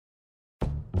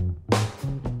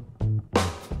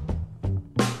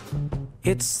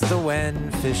It's the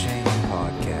When Fishing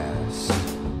Podcast.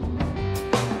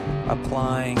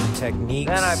 Applying techniques.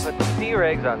 Then I put the C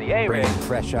rigs on the A rigs. Bringing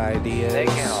fresh ideas. They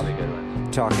can't all be good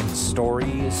ones. Talking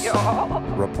stories. Oh,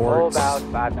 Reports. about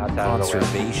 5 knots out of the wind.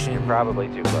 Conservation. You're probably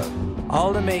too close.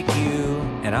 All to make you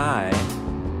and I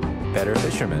better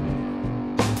fishermen.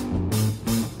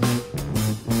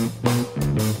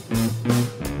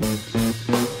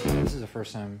 This is the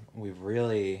first time we've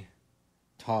really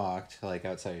talked, like,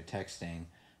 outside of texting,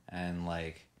 and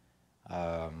like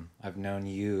I've known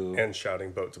you and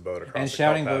shouting boat to boat across and the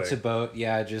shouting Calpattic. boat to boat.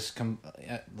 Yeah, just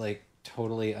like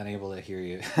totally unable to hear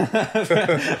you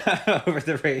over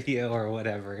the radio or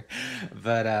whatever.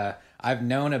 But I've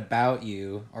known about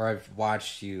you, or I've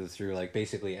watched you through, like,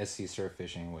 basically SC surf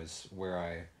fishing was where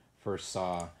I first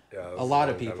saw a lot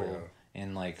of people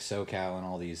in, like, SoCal and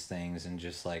all these things, and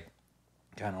just like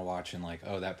kind of watching, like,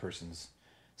 oh, that person's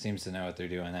seems to know what they're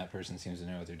doing. That person seems to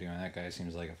know what they're doing. That guy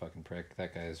seems like a fucking prick.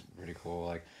 That guy is pretty cool.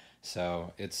 Like,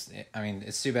 so it's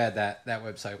too bad that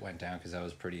website went down, because that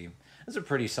was a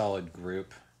pretty solid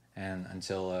group, and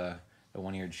until the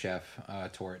one-eared chef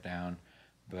tore it down.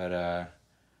 But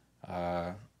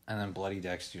and then Bloody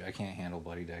Decks, dude, I can't handle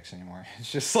Bloody Decks anymore.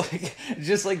 It's just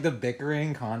like the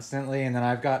bickering constantly, and then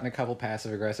I've gotten a couple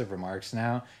passive aggressive remarks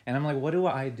now, and I'm like, what do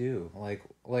I do? Like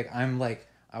I'm like,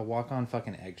 I walk on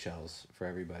fucking eggshells for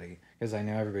everybody, because I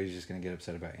know everybody's just going to get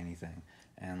upset about anything.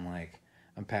 And, like,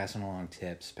 I'm passing along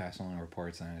tips, passing along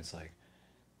reports, and it's like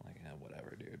yeah,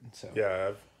 whatever, dude. So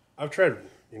yeah, I've tried,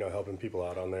 helping people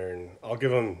out on there, and I'll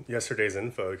give them yesterday's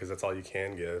info, because that's all you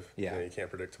can give. Yeah. You can't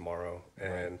predict tomorrow.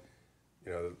 And,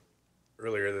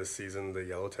 earlier this season, the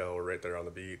yellowtail were right there on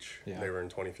the beach. Yeah. They were in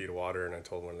 20 feet of water, and I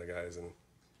told one of the guys, and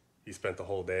he spent the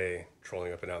whole day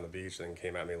trolling up and down the beach, and then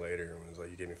came at me later and was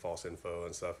like, you gave me false info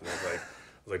and stuff. And I was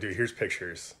like, dude, here's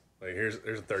pictures. Like, there's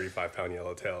a 35-pound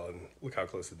yellowtail, and look how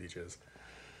close the beach is.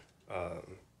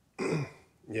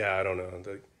 Yeah, I don't know.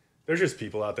 There's just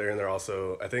people out there, and they're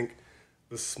also, I think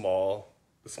the small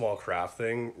craft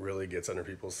thing really gets under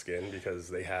people's skin, because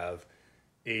they have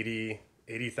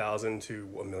 $80,000 to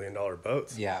 $1 million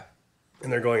boats. yeah,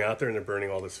 And they're going out there and they're burning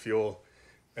all this fuel,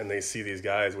 and they see these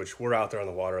guys, which we're out there on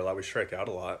the water a lot. We strike out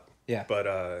a lot. Yeah.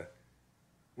 But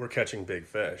we're catching big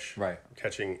fish. Right. I'm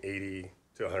catching 80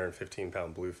 to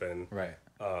 115-pound bluefin. right,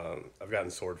 I've gotten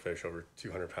swordfish over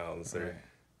 200 pounds. They're Right.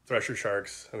 thresher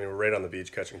sharks. I mean, we're right on the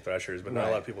beach catching threshers, but not a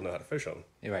Right. lot of people know how to fish them.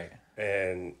 right,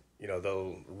 And,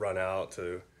 they'll run out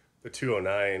to the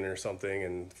 209 or something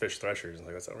and fish threshers. And,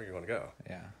 like, that's not where you want to go.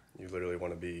 yeah, You literally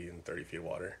want to be in 30 feet of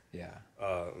water. yeah,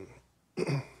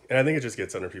 And I think it just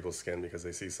gets under people's skin, because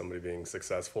they see somebody being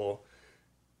successful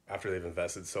after they've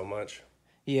invested so much.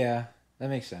 yeah. That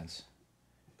makes sense.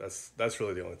 That's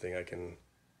really the only thing I can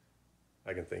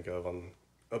think of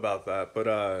about that. But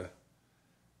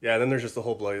yeah, and then there's just the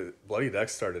whole bloody deck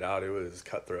started out. It was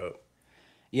cutthroat.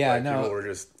 Yeah, Like, no, people were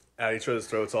just at each other's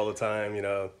throats all the time.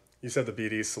 You said the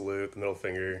BD salute, the middle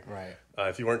finger. right.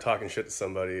 If you weren't talking shit to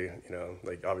somebody,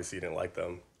 like, obviously you didn't like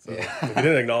them. So Yeah. if you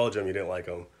didn't acknowledge them, you didn't like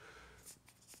them.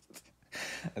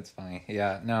 That's funny.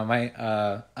 Yeah, no,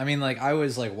 I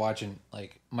was like watching,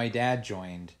 like, my dad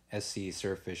joined SC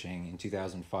surf fishing in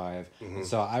 2005. And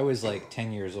so I was like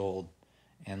 10 years old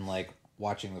and, like,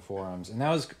 watching the forums. And that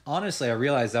was, honestly, I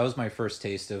realized that was my first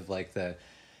taste of, like, the,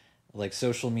 like,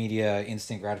 social media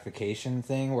instant gratification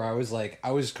thing, where I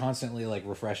was constantly, like,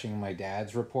 refreshing my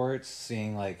dad's reports,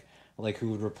 seeing, like who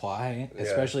would reply,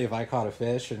 especially if I caught a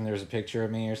fish and there's a picture of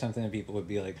me or something, and people would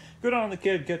be like, good on the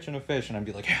kid catching a fish, and I'd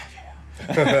be like, hell yeah.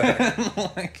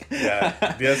 Like,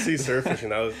 Yeah, the SC surf fishing,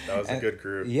 that was a good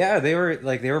group. yeah, they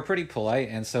were pretty polite.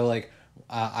 And so, like,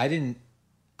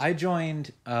 I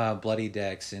joined Bloody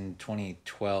Decks in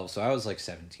 2012, so I was like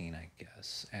 17, I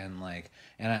guess, and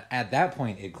at that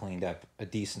point it cleaned up a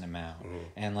decent amount.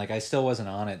 And, like, I still wasn't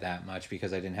on it that much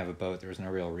because I didn't have a boat. There was no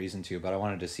real reason to, but I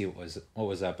wanted to see what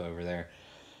was up over there.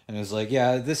 And it was like,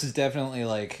 yeah, this is definitely,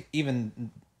 like, even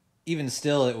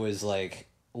still, it was, like,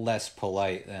 less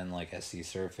polite than, like, SC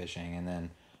surf fishing. And then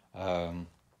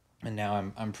and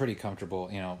now I'm pretty comfortable.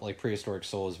 Like, Prehistoric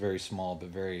Soul is very small, but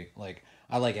very, like,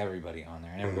 I like everybody on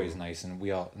there, and everybody's nice, and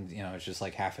we all, it's just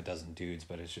like half a dozen dudes,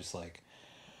 but it's just like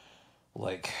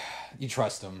you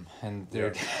trust them, and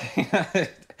they're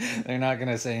they're not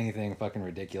gonna say anything fucking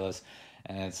ridiculous.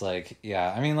 And it's like,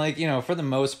 yeah, I mean, like, for the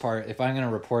most part, if I'm gonna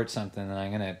report something, then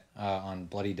I'm gonna on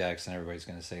Bloody Decks, and everybody's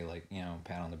gonna say, like,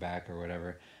 pat on the back or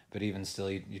whatever. But even still,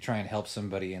 you try and help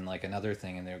somebody in, like, another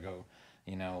thing, and they'll go,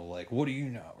 like, what do you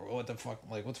know, or what the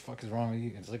fuck is wrong with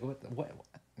you? It's like, what?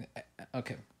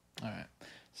 Okay, all right.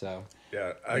 So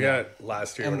Yeah, I got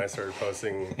last year when I started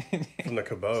posting from the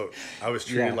Cabot, I was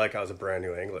treated like I was a brand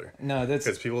new angler. No, that's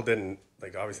because people didn't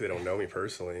like. Obviously, they don't know me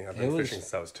personally. I've been fishing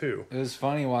since I was 2. It was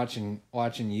funny watching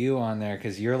you on there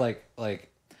because you're like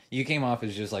you came off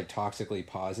as just like toxically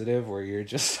positive, where you're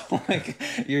just like,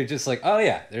 oh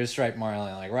yeah, there's striped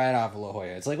marlin like right off of La Jolla.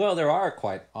 It's like, well, there are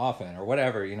quite often or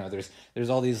whatever, you know. There's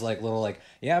all these like little like,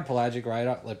 yeah, pelagic's right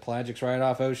off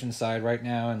Oceanside right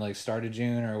now and like start of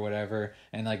June or whatever,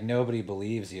 and like nobody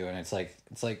believes you, and it's like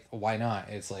why not?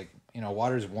 It's like, you know,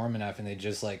 water's warm enough and they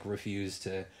just like refuse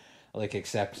to like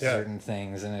accept certain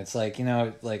things, and it's like, you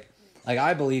know, like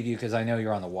I believe you because I know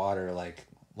you're on the water like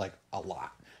a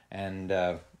lot,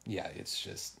 and yeah, it's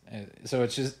just so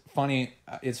it's just funny.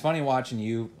 It's funny watching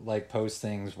you like post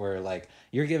things where like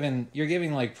you're giving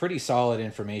like pretty solid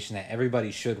information that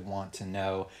everybody should want to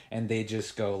know, and they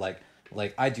just go like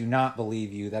I do not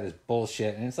believe you. That is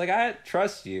bullshit. And it's like, I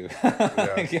trust you.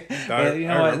 Like, I you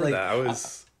know what? remember Like, that. I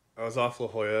was off La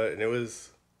Jolla, and it was,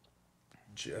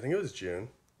 I think it was June.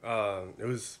 It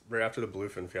was right after the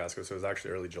bluefin fiasco, so it was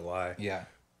actually early July. Yeah.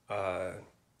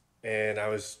 And I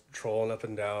was trolling up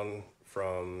and down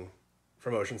from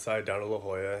Oceanside down to La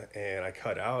Jolla, and I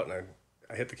cut out, and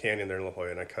I hit the canyon there in La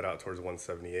Jolla, and I cut out towards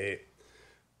 178,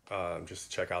 just to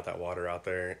check out that water out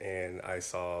there, and I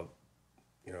saw,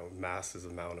 you know, massive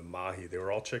amount of mahi. They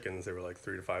were all chickens. They were like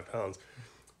 3 to 5 pounds,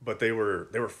 but they were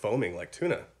foaming like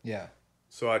tuna. Yeah.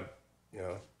 So I, you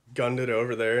know, gunned it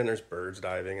over there, and there's birds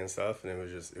diving and stuff, and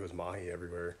it was mahi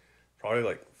everywhere. Probably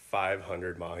like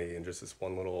 500 mahi in just this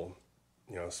one little,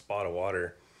 you know, spot of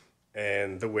water.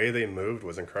 And the way they moved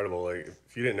was incredible. Like,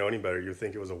 if you didn't know any better, you'd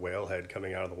think it was a whale head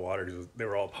coming out of the water, because they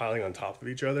were all piling on top of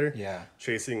each other,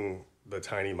 chasing the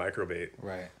tiny microbait.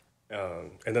 Right.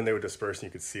 And then they would disperse, and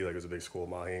you could see like it was a big school of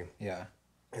mahi. Yeah.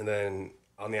 And then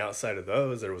on the outside of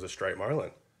those, there was a striped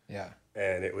marlin. Yeah.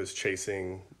 And it was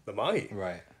chasing the mahi.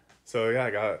 Right. So yeah,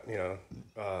 I got, you know,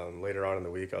 later on in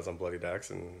the week, I was on Bloody Decks,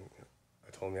 and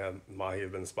I told them, yeah, mahi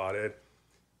had been spotted.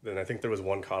 Then I think there was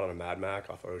one caught on a Mad Mac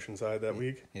off of Oceanside that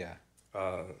week. Yeah.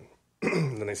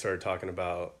 And then they started talking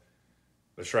about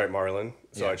the striped marlin.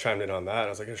 So I chimed in on that. And I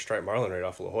was like, there's striped marlin right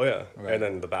off of La Jolla. Right. And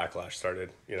then the backlash started.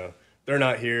 You know, they're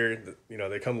not here. You know,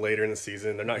 they come later in the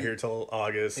season. They're not here till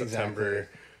August, September.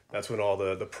 That's when all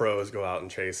the pros go out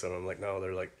and chase them. I'm like, no,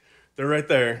 they're right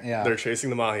there. Yeah. They're chasing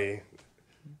the mahi.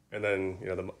 And then, you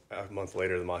know, a month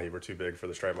later, the mahi were too big for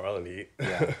the striped marlin to eat.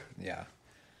 Yeah. Yeah.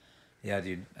 Yeah,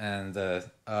 dude. And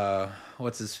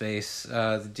what's his face?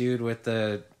 The dude with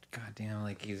the goddamn,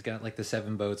 like, he's got like the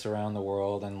 7 boats around the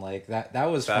world, and like that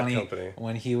was Bad funny company.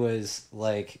 when he was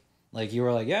like you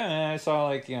were like, yeah, man, I saw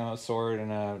like, you know, a sword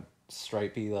and a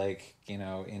stripey, like, you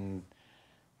know, in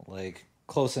like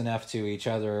close enough to each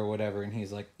other or whatever, and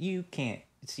he's like, you can't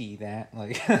see that,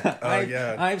 like,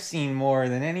 I've seen more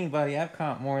than anybody, I've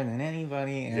caught more than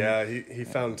anybody. And yeah, he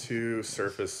found 2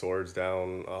 surface swords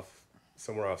down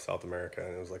somewhere off South America,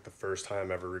 and it was like the first time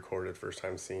ever recorded, first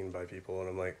time seen by people, and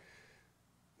I'm like,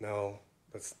 no,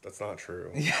 that's not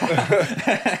true.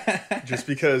 Yeah. Just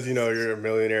because, you know, you're a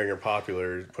millionaire and you're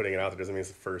popular, putting it out there doesn't mean it's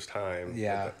the first time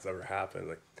that's ever happened.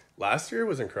 Like, last year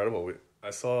was incredible. I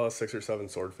saw 6 or 7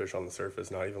 swordfish on the surface,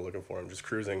 not even looking for them, just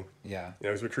cruising. Yeah. You know,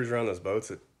 because we cruise around those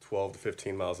boats at 12 to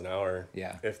 15 miles an hour,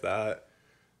 if that,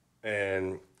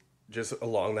 and just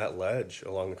along that ledge,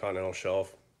 along the continental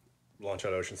shelf, launch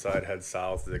out Oceanside, head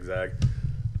south, zigzag.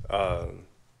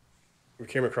 We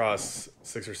came across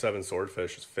 6 or 7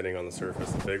 swordfish just fitting on the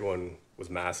surface. The big one was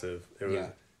massive.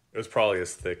 It was probably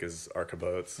as thick as our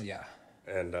boats. Yeah.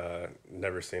 And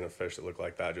never seen a fish that looked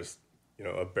like that. Just, you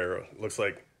know, a barrel. Looks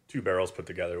like 2 barrels put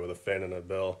together with a fin and a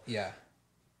bill. Yeah.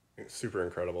 Super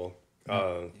incredible.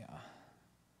 Yeah.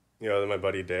 You know, then my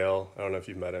buddy Dale, I don't know if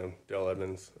you've met him, Dale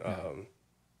Edmonds.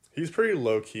 He's pretty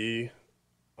low key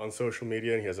on social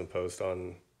media, and he doesn't post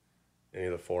on any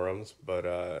of the forums,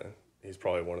 but he's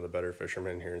probably one of the better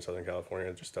fishermen here in Southern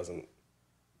California. Just doesn't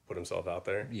put himself out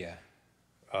there. Yeah.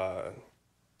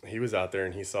 He was out there,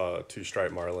 and he saw 2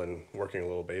 striped marlin working a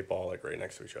little bait ball like right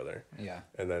next to each other. Yeah.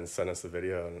 And then sent us the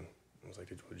video, and I was like,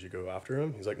 did you go after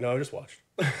him? He's like, no, I just watched.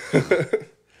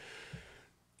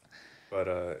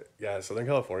 But yeah, Southern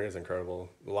California is incredible.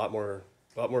 A lot more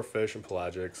fish and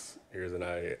pelagics here than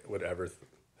I would ever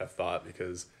have thought,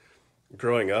 because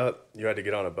growing up, you had to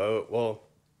get on a boat. Well,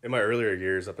 in my earlier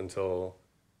years, up until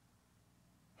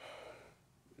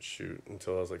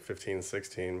I was like 15,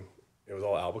 16, it was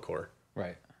all albacore.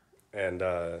 Right. And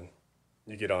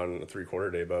you get on a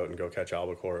 3/4 day boat and go catch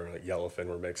albacore, and like yellowfin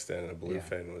were mixed in, and a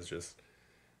bluefin was just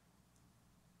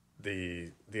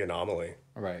the anomaly.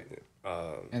 Right.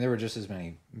 And there were just as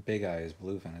many big eyes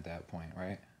bluefin at that point,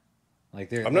 right? Like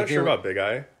they're. I'm like not sure about Big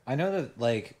Eye. I know that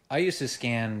like I used to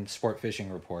scan Sport Fishing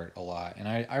Report a lot, and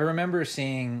I remember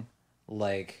seeing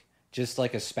like just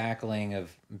like a spackling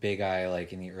of Big Eye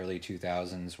like in the early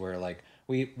 2000s where like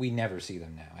we never see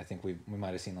them now. I think we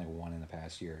might have seen like one in the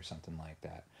past year or something like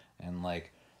that. And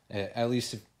like at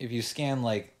least if you scan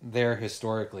like there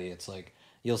historically, it's like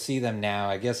you'll see them now,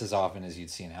 I guess as often as you'd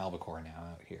see an albacore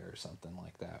now out here or something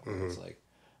like that. Where it's like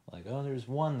oh, there's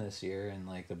one this year, and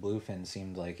like the bluefin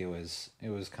seemed like it was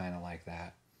kind of like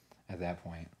that at that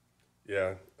point.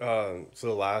 Yeah. So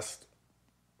the last,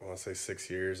 I want to say 6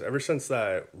 years, ever since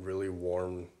that really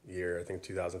warm year, I think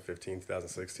 2015,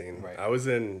 2016, Right. I was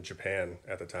in Japan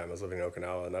at the time. I was living in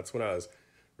Okinawa, and that's when I was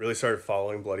really started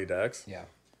following Bloody Decks, Yeah.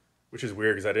 which is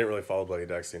weird because I didn't really follow Bloody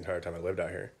Decks the entire time I lived out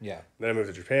here. Yeah. And then I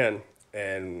moved to Japan,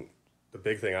 and the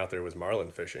big thing out there was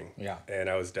marlin fishing. Yeah. And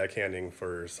I was deckhanding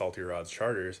for Salty Rods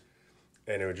charters,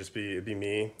 and it'd be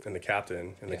me and the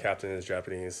captain, and the captain is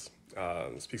Japanese,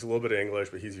 speaks a little bit of English,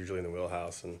 but he's usually in the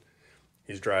wheelhouse, and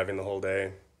he's driving the whole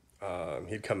day.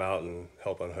 He'd come out and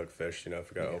help unhook fish,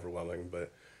 if it got overwhelming,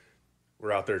 but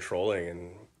we're out there trolling,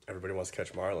 and everybody wants to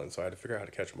catch marlin, so I had to figure out how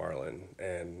to catch marlin.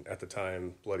 And at the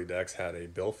time, Bloody Decks had a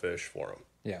billfish forum.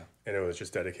 Yeah. And it was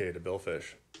just dedicated to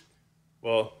billfish.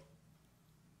 Well,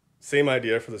 same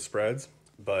idea for the spreads,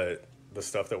 but the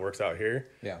stuff that works out here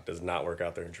does not work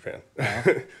out there in Japan.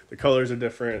 The colors are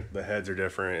different, the heads are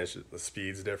different, it's just, the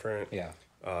speed's different. Yeah.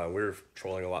 We were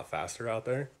trolling a lot faster out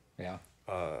there. Yeah.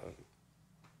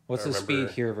 What's the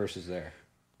speed here versus there?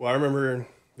 Well, I remember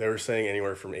they were saying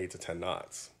anywhere from 8 to 10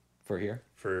 knots. For here?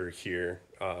 For here.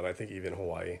 I think even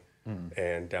Hawaii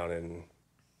and down in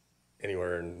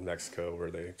anywhere in Mexico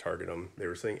where they target them, they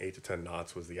were saying 8 to 10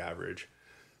 knots was the average.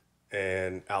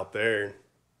 And out there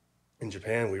in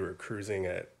Japan, we were cruising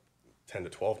at 10 to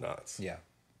 12 knots. Yeah.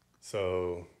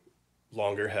 So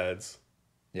longer heads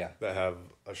that have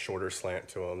a shorter slant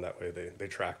to them. That way they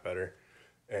track better.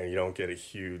 And you don't get a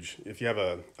huge... If you have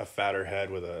a fatter head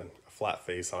with a flat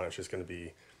face on it, it's just going to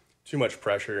be too much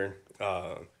pressure.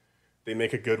 They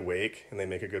make a good wake and they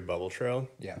make a good bubble trail.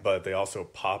 Yeah. But they also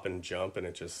pop and jump, and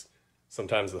it just...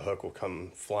 Sometimes the hook will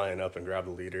come flying up and grab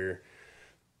the leader.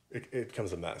 It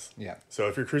becomes a mess. Yeah. So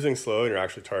if you're cruising slow and you're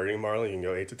actually targeting marlin, you can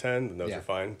go 8 to 10, and those are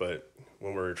fine. But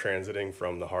when we're transiting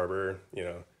from the harbor,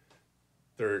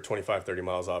 they're 25, 30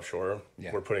 miles offshore,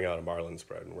 we're putting out a marlin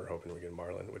spread, and we're hoping we get a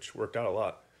marlin, which worked out a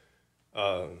lot.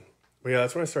 But yeah,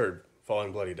 that's when I started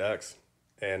following Bloody Decks.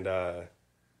 And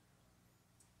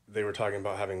they were talking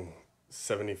about having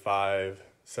 75,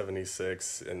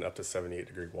 76, and up to 78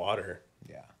 degree water.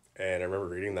 Yeah. And I remember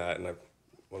reading that, and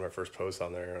one of my first posts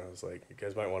on there, I was like, you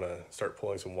guys might want to start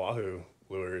pulling some wahoo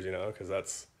lures, because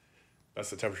that's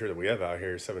the temperature that we have out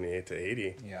here, 78 to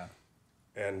 80. Yeah.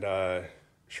 And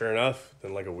sure enough,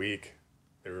 in like a week,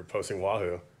 they were posting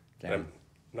wahoo. And I'm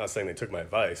not saying they took my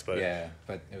advice, but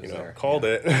but it was there. Called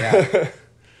it. Yeah.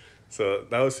 So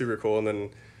that was super cool. And then,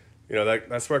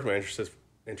 that sparked my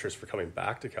interest for coming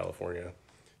back to California,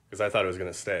 because I thought it was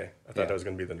going to stay. I thought that was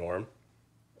going to be the norm.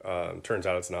 Turns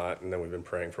out it's not, and then we've been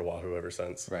praying for wahoo ever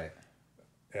since. Right.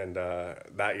 And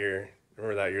that year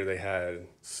they had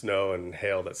snow and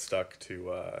hail that stuck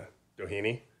to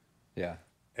Doheny. Yeah.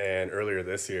 And earlier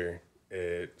this year,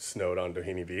 it snowed on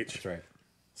Doheny Beach. That's right.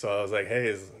 So I was like, hey,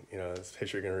 is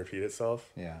history going to repeat itself?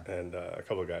 Yeah. And a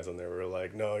couple of guys on there were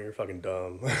like, no, you're fucking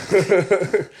dumb.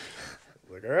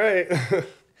 Like, all right.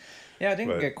 Yeah, it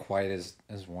didn't get quite as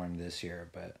warm this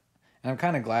year, but I'm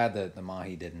kind of glad that the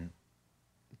mahi didn't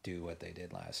do what they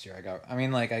did last year.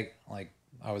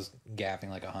 I was gapping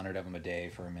like 100 of them a day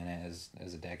for a minute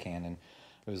as a deckhand, and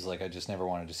it was like I just never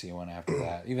wanted to see one after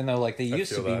that. Even though like they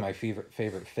used to be my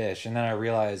favorite fish, and then I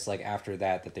realized like after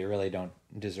that they really don't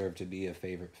deserve to be a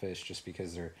favorite fish just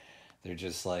because they're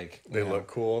just like they look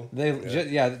cool. They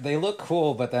look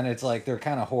cool, but then it's like they're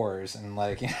kind of whores, and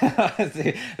like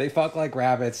they fuck like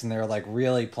rabbits, and they're like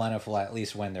really plentiful at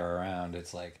least when they're around.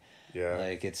 It's like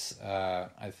like it's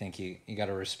I think you got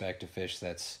to respect a fish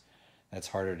that's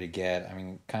harder to get. I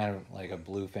mean, kind of like a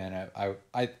bluefin.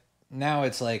 I now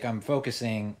it's like I'm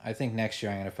focusing. I think next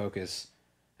year I'm gonna focus.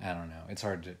 I don't know. It's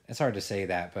hard to say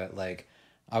that, but like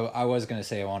I was gonna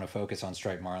say I want to focus on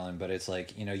striped marlin, but it's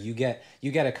like you get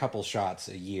a couple shots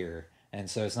a year, and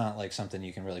so it's not like something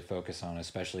you can really focus on,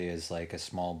 especially as like a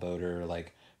small boater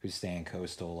like who's staying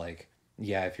coastal. Like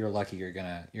if you're lucky, you're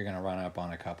gonna run up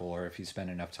on a couple, or if you spend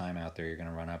enough time out there, you're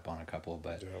gonna run up on a couple.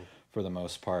 But for the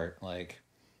most part, like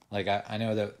I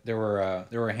know that there were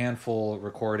a handful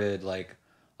recorded like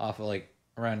off of like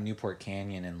around Newport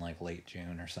Canyon in like late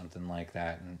June or something like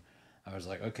that, and I was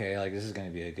like, okay, like this is going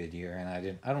to be a good year,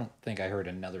 and I don't think I heard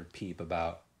another peep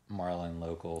about Marlin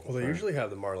local. Well, they usually have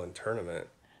the Marlin tournament.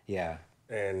 Yeah.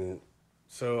 And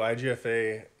so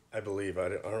IGFA, I believe, I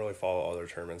don't really follow all their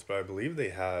tournaments, but I believe they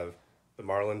have the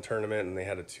Marlin tournament and they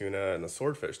had a tuna and the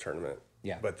swordfish tournament.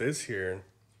 Yeah. But this year,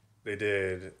 they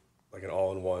did like an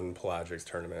all-in-one pelagics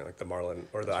tournament, like the Marlin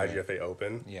or the IGFA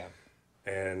Open. Yeah.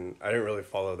 And I didn't really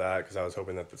follow that because I was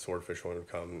hoping that the swordfish one would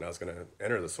come and I was going to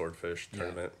enter the swordfish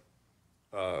tournament.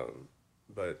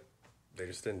 But they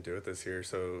just didn't do it this year.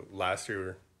 So last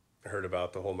year, I heard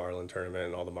about the whole Marlin tournament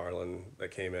and all the Marlin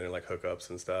that came in and like hookups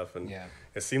and stuff. And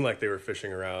it seemed like they were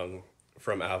fishing around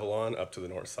from Avalon up to the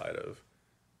north side of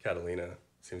Catalina.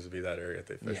 Seems to be that area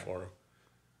that they fish for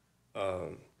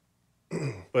them.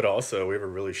 But also, we have a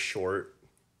really short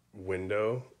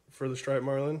window for the striped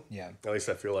marlin. Yeah. At least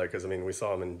I feel like, because I mean, we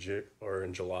saw them in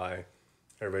July.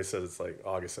 Everybody says it's like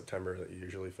August, September that you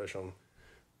usually fish them.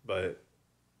 But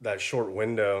that short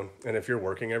window, and if you're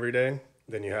working every day,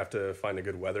 then you have to find a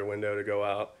good weather window to go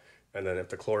out. And then if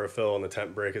the chlorophyll and the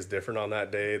temp break is different on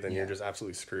that day, then you're just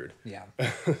absolutely screwed. Yeah.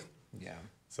 Yeah.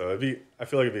 So I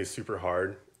feel like it'd be super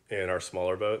hard in our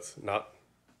smaller boats. Not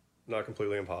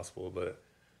completely impossible, but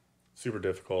super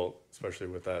difficult, especially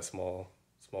with that small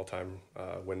time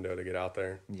window to get out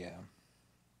there. Yeah.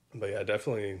 But yeah,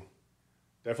 definitely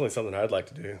something I'd like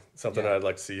to do. Something I'd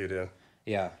like to see you do.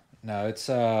 Yeah. No, it's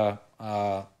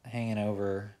hanging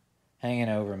over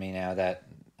me now that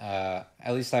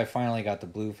at least I finally got the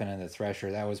bluefin and the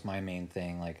thresher. That was my main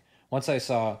thing. Like once I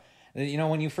saw,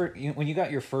 when you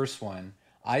got your first one,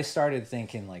 I started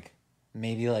thinking like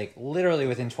maybe like literally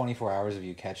within 24 hours of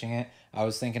you catching it, I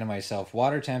was thinking to myself,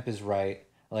 water temp is right.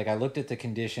 Like I looked at the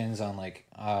conditions on like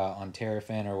on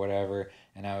Terrafin or whatever,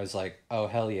 and I was like, oh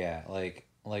hell yeah, like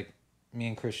me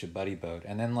and Chris should buddy boat.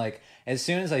 And then like as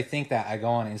soon as I think that, I go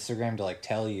on Instagram to like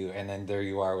tell you, and then there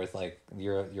you are with like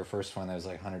your first one that was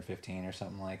like 115 or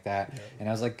something like that. Yeah. And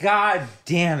I was like, God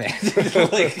damn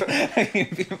it. Like you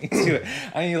beat me to it.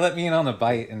 I mean, you let me in on the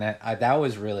bite, and that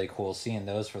was really cool seeing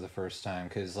those for the first time,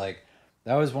 because like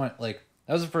that was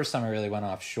the first time I really went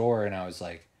offshore, and I was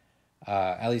like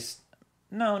at least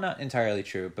no, not entirely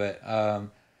true, but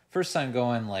first time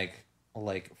going like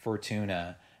for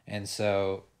tuna. And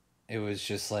so it was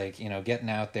just like, getting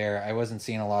out there. I wasn't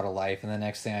seeing a lot of life, and the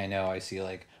next thing I know, I see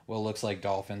like what looks like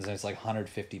dolphins, and it's like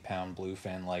 150-pound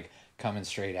bluefin like coming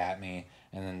straight at me,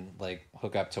 and then like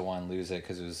hook up to one, lose it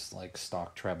because it was like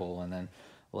stock treble, and then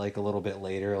like a little bit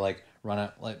later, like run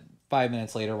up, like 5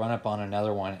 minutes later, run up on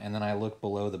another one, and then I look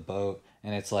below the boat,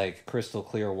 and it's like crystal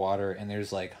clear water, and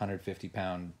there's like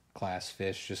 150-pound class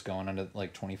fish just going under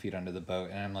like 20 feet under the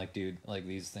boat, and I'm like, dude, like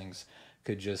these things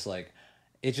could just like,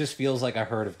 it just feels like a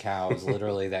herd of cows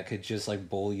literally that could just like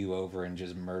bowl you over and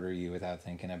just murder you without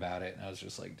thinking about it. And I was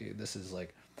just like, dude, this is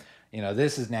like,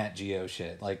 this is Nat Geo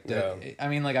shit. Like, I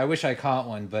mean, like I wish I caught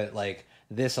one, but like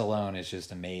this alone is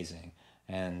just amazing.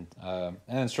 And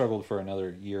then struggled for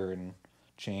another year and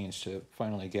change to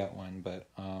finally get one. But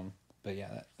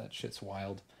yeah, that shit's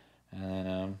wild. And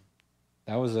then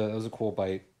that was a cool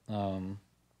bite.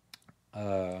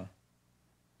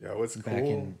 Yeah, what's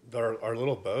cool, our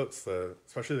little boats,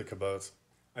 especially the cabots.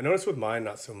 I noticed with mine,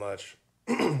 not so much,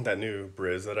 that new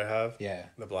Briz that I have. Yeah.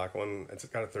 The black one, it's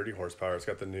got a 30 horsepower. It's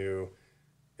got the new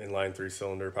inline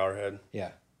 3-cylinder power head.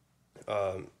 Yeah.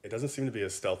 It doesn't seem to be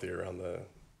as stealthy around the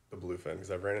bluefin,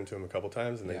 because I've ran into them a couple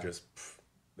times, and they just,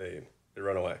 they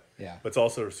run away. Yeah. But it's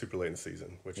also super late in the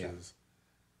season, which is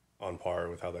on par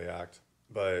with how they act.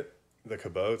 But the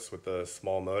cabots with the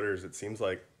small motors, it seems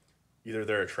like either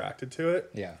they're attracted to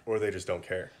it, or they just don't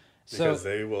care, because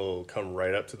they will come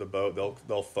right up to the boat.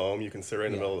 They'll foam. You can sit right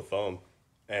in the middle of the foam,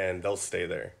 and they'll stay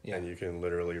there, and you can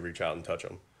literally reach out and touch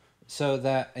them. So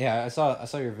that I saw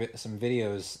some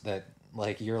videos that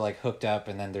like you're like hooked up,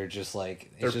 and then they're just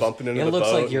like they're bumping into the boat. It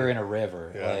looks like you're in a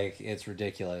river. Yeah. Like it's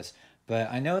ridiculous.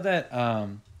 But I know that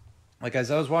like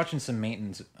as I was watching some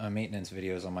maintenance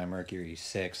videos on my Mercury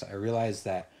 6, I realized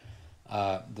that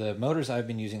the motors I've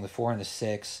been using, the 4 and the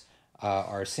 6.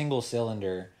 Are single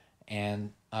cylinder,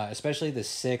 and especially the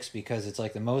 6, because it's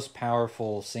like the most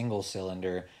powerful single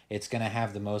cylinder, it's going to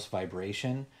have the most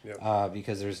vibration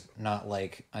because there's not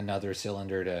like another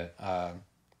cylinder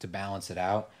to balance it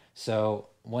out. So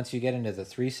once you get into the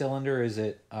 3-cylinder, is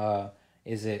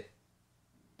it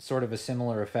sort of a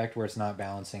similar effect where it's not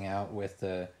balancing out with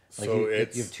the like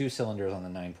you have 2 cylinders on the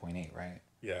 9.8, right?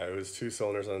 Yeah, it was 2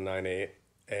 cylinders on the 9.8,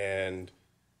 and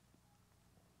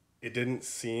it didn't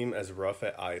seem as rough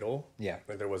at idle. Yeah.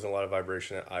 Like there wasn't a lot of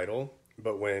vibration at idle.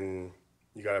 But when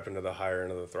you got up into the higher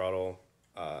end of the throttle,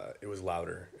 it was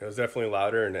louder. It was definitely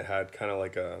louder, and it had kind of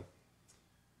like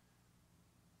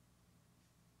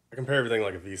I compare everything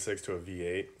like a V6 to a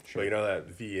V8. Sure. But you know that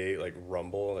V8 like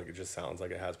rumble, like it just sounds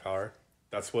like it has power.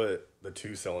 That's what the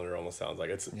 2-cylinder almost sounds like.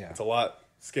 It's a lot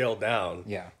scaled down.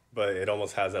 Yeah. But it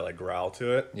almost has that like growl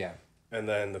to it. Yeah. And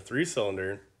then the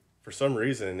 3-cylinder, for some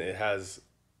reason, it has,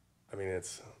 I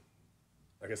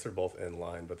guess they're both in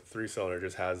line, but the 3-cylinder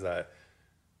just has that,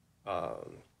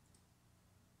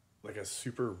 like a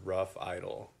super rough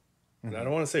idle. And I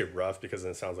don't want to say rough because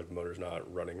then it sounds like the motor's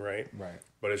not running right. Right.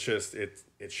 But it's just, it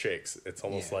shakes. It's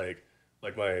almost like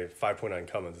my 5.9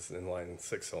 Cummins is an inline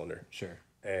 6-cylinder. Sure.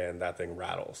 And that thing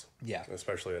rattles. Yeah.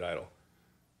 Especially at idle.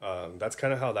 That's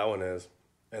kind of how that one is.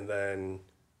 And then,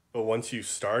 but once you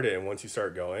start it and once you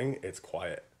start going, it's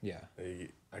quiet. Yeah.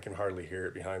 I can hardly hear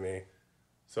it behind me.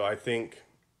 So I think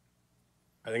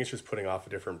it's just putting off a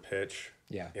different pitch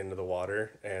into the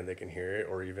water and they can hear it,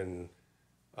 or even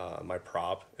my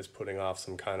prop is putting off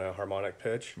some kind of harmonic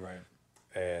pitch. Right.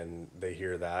 And they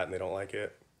hear that and they don't like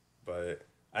it. But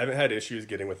I haven't had issues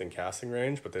getting within casting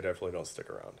range, but they definitely don't stick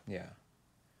around. Yeah.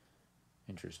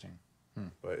 Interesting.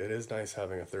 But it is nice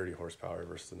having a 30 horsepower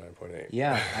versus a 9.8.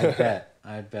 Yeah,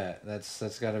 I bet.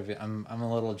 That's gotta be. I'm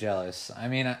a little jealous. I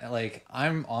mean,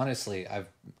 I'm honestly, I've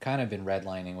kind of been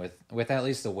redlining with at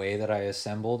least the way that I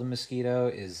assembled a Mosquito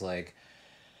is like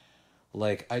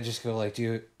I just go like,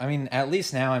 dude. I mean, at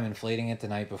least now I'm inflating it the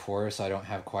night before, so I don't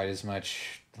have quite as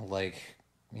much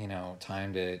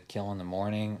time to kill in the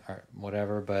morning or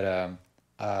whatever. But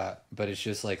it's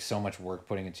just like so much work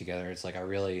putting it together. It's like I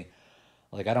really.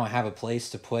 Like, I don't have a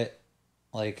place to put,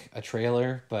 like, a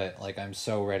trailer, but, like, I'm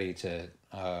so ready to,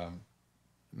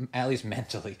 at least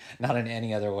mentally, not in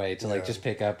any other way, to, like, just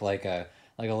pick up, like a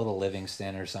little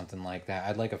Livingston or something like that.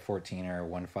 I'd like a 14 or a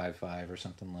 155 or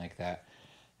something like that.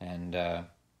 And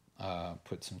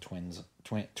put some twin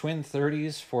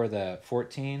 30s for the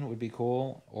 14 would be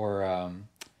cool. Or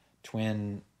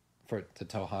twin for the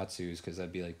Tohatsus, because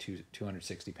that'd be, like,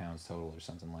 260 pounds total or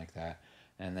something like that.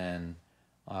 And then...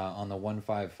 on the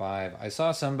 155, I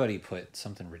saw somebody put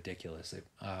something ridiculous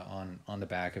on the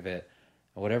back of it.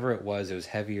 Whatever it was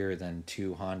heavier than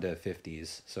 2 Honda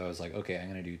 50s. So I was like, okay, I'm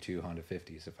going to do 2 Honda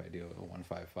 50s if I do a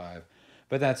 155.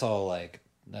 But that's all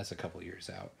that's a couple years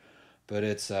out. But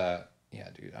it's,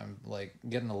 dude, I'm like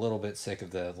getting a little bit sick of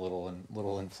the little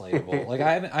inflatable. Like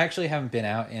I actually haven't been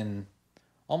out in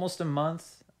almost a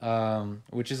month,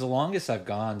 which is the longest I've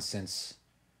gone since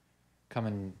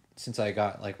I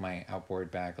got like my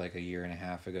outboard back like a year and a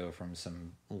half ago from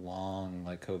some long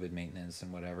like COVID maintenance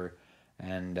and whatever.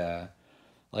 And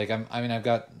I've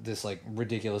got this like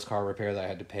ridiculous car repair that I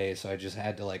had to pay, so I just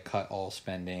had to like cut all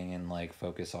spending and like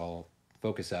focus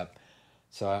up.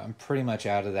 So I'm pretty much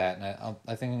out of that, and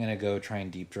I think I'm gonna go try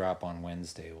and deep drop on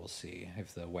Wednesday. We'll see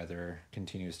if the weather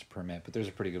continues to permit, but there's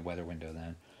a pretty good weather window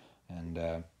then.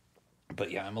 And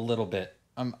but yeah, I'm a little bit.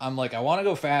 I'm like I want to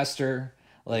go faster.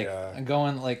 Like I'm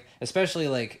going like especially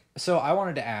like so I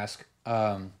wanted to ask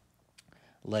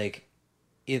like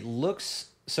it looks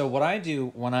so what I do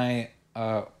when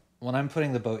I'm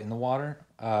putting the boat in the water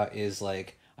is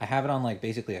like I have it on like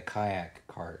basically a kayak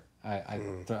cart.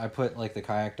 I put like the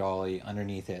kayak dolly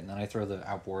underneath it, and then I throw the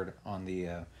outboard on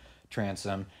the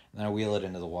transom, and then I wheel it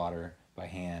into the water by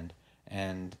hand.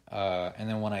 And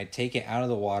then when I take it out of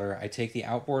the water, I take the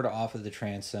outboard off of the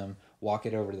transom, walk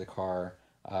it over to the car,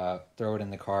 throw it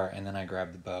in the car, and then I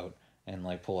grab the boat and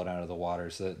like pull it out of the water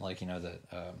so that like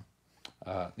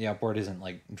the outboard isn't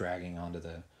like dragging onto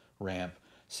the ramp.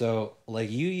 So like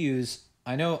you use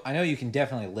I know you can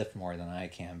definitely lift more than I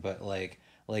can, but like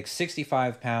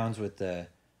 65 pounds with the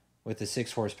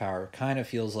 6 horsepower kind of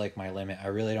feels like my limit. I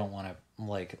really don't want to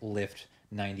like lift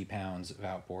 90 pounds of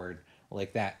outboard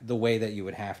like that the way that you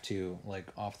would have to like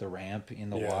off the ramp in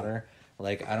the water.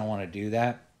 Like I don't want to do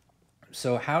that.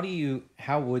 So how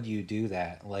would you do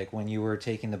that like when you were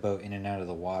taking the boat in and out of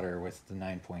the water with the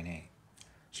 9.8?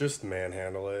 Just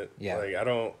manhandle it. Yeah. Like I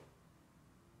don't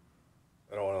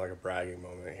want like a bragging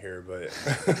moment here,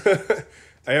 but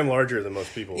I am larger than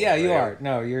most people. Yeah, you are.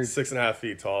 No, you're 6.5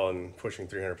 feet tall and pushing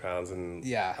 300 pounds, and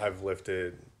I've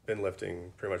been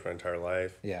lifting pretty much my entire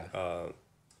life. Yeah.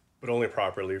 But only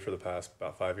properly for the past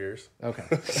about 5 years. Okay.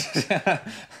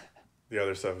 The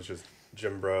other stuff is just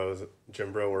gym bro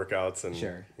workouts and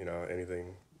sure.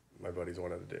 Anything my buddies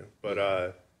wanted to do.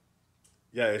 But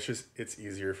it's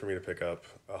easier for me to pick up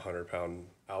a 100-pound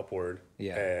outboard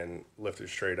and lift it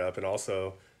straight up, and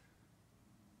also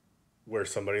where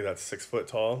somebody that's 6 foot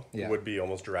tall would be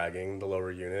almost dragging the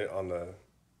lower unit on the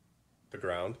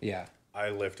ground. Yeah. I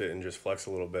lift it and just flex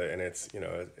a little bit, and it's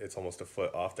almost a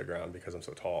foot off the ground because I'm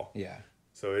so tall. Yeah.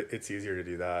 So it's easier to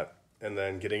do that. And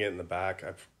then getting it in the back,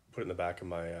 I've put it in the back of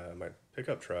my my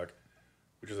pickup truck,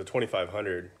 which is a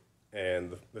 2500,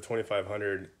 And the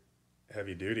 2500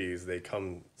 heavy duties, they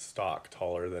come stock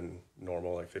taller than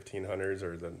normal, like 1500s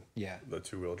or the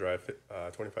two-wheel drive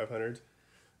 2500s.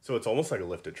 So it's almost like a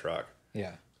lifted truck.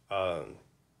 Yeah.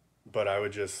 But I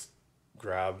would just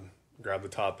grab the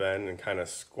top end and kind of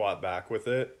squat back with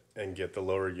it and get the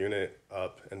lower unit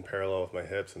up and parallel with my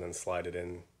hips and then slide it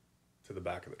in to the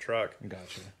back of the truck.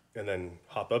 Gotcha. And then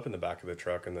hop up in the back of the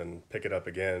truck and then pick it up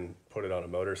again, put it on a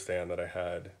motor stand that I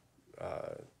had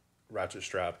ratchet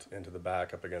strapped into the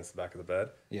back up against the back of the bed.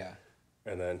 Yeah.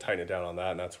 And then tighten it down on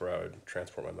that, and that's where I would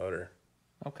transport my motor.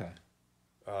 Okay.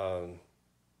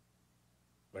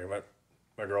 Like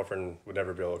my girlfriend would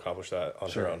never be able to accomplish that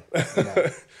on her own.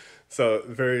 Yeah. So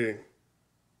very,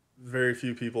 very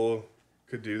few people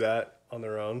could do that on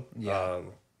their own. Yeah.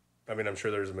 I mean, I'm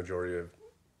sure there's a majority of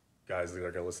guys that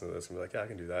are going to listen to this and be like, yeah, I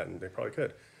can do that. And they probably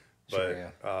could.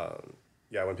 But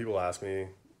yeah, when people ask me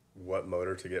what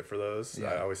motor to get for those,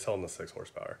 I always tell them the 6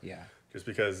 horsepower. Yeah. Just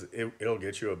because it'll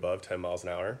get you above 10 miles an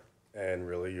hour. And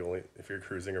really, if you're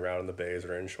cruising around in the bays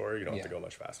or inshore, you don't have to go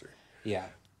much faster. Yeah.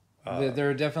 There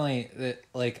are definitely,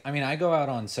 like, I mean, I go out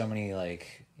on so many,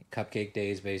 like, cupcake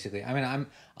days, basically. I mean,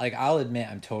 I'll admit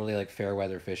I'm totally, like, fair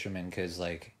weather fisherman because,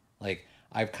 like,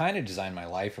 I've kind of designed my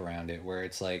life around it where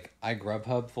it's, like, I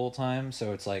Grubhub full-time,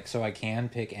 so it's, like, so I can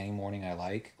pick any morning I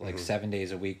like 7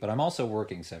 days a week, but I'm also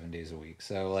working 7 days a week.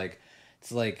 So, like,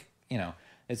 it's, like, you know,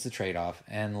 it's the trade-off.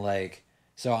 And, like,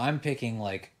 so I'm picking,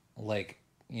 like,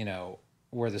 you know,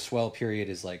 where the swell period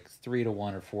is, like, 3 to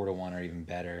 1 or 4 to 1 or even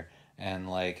better. And,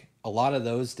 like, a lot of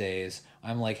those days,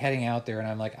 I'm, like, heading out there and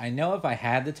I'm like, I know if I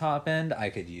had the top end, I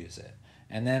could use it.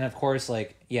 And then, of course,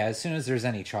 like, yeah, as soon as there's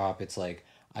any chop, it's like,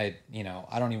 I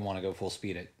don't even want to go full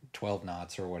speed at 12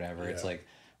 knots or whatever. Yeah. It's like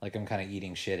I'm kind of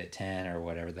eating shit at 10 or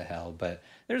whatever the hell. But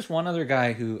there's one other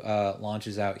guy who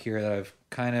launches out here that I've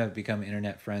kind of become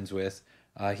internet friends with.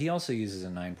 He also uses a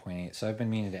 9.8, so I've been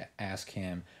meaning to ask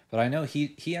him. But I know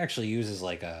he actually uses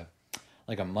like a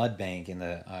mud bank in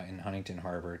Huntington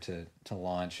Harbor to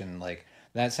launch, and like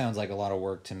that sounds like a lot of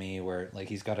work to me. Where like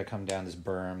he's got to come down this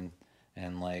berm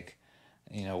and like,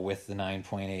 you know, with the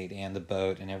 9.8 and the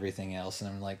boat and everything else, and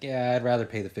I'm like, yeah, I'd rather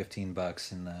pay the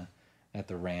 $15 at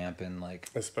the ramp and like,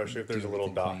 especially if there's a little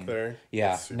dock clean there.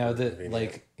 Yeah, no,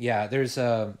 like yeah, there's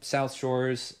South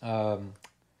Shores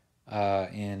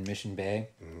in Mission Bay.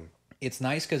 Mm-hmm. It's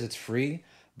nice because it's free,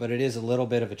 but it is a little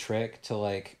bit of a trick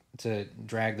to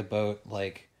drag the boat,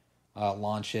 like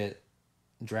launch it,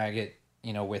 drag it,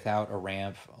 you know, without a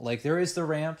ramp. Like there is the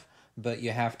ramp, but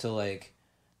you have to like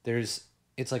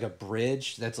it's like a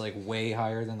bridge that's like way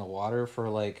higher than the water for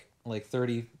like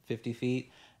 30, 50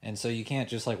 feet. And so you can't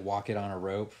just like walk it on a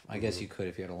rope. I guess you could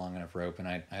if you had a long enough rope. And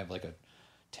I have like a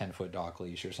 10-foot dock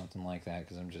leash or something like that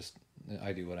because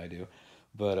I do what I do.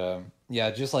 But yeah,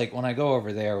 just like when I go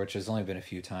over there, which has only been a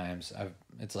few times,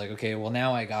 it's like, okay, well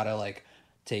now I gotta like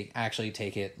take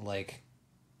it like,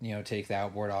 you know, take the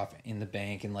outboard off in the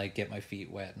bank and like get my feet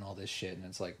wet and all this shit. And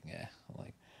it's like, yeah,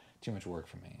 like too much work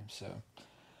for me. So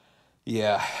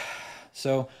yeah.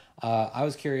 So I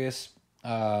was curious.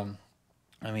 I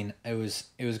mean, it was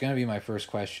going to be my first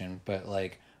question, but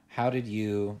like, how did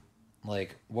you,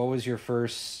 like, what was your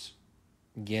first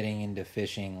getting into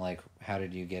fishing? Like, how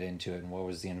did you get into it, and what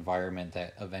was the environment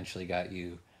that eventually got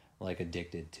you like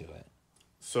addicted to it?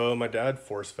 So my dad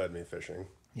force fed me fishing.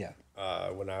 Yeah.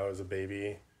 When I was a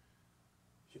baby,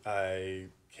 I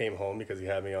came home because he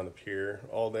had me on the pier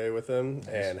all day with him. Nice.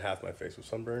 And half my face was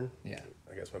sunburned. Yeah.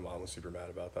 I guess my mom was super mad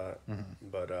about that. Mm-hmm.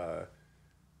 But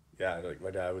yeah, like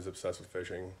my dad was obsessed with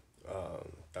fishing.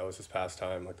 That was his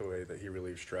pastime, like the way that he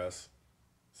relieved stress.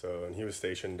 So, and he was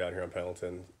stationed down here on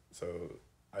Pendleton. So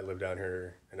I lived down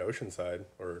here in Oceanside,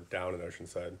 or down in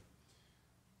Oceanside,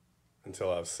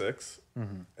 until I was 6.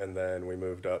 Mm-hmm. And then we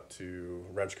moved up to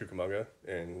Ranch Cucamonga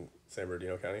in San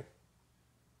Bernardino County.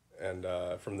 And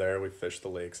from there we fished the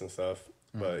lakes and stuff.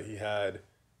 Mm-hmm. But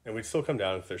and we'd still come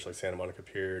down and fish like Santa Monica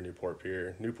Pier, Newport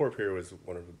Pier. Newport Pier was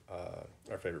one of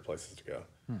our favorite places to go.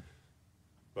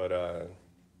 But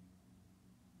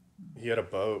he had a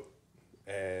boat,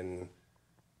 and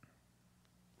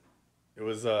it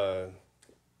was kind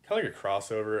of like a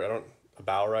crossover. A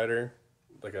bow rider,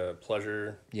 like a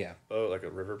pleasure boat, like a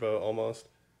river boat almost,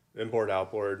 inboard,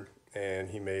 outboard. And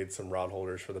he made some rod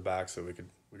holders for the back so we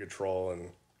could troll. And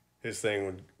his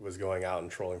thing was going out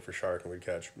and trolling for shark, and we'd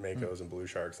catch makos and blue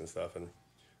sharks and stuff. And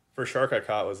first shark I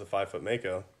caught was a 5-foot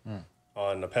mako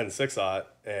on a Penn 6-aught,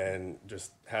 and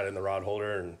just had it in the rod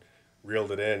holder and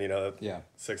reeled it in. You know,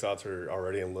 6-aughts are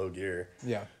already in low gear.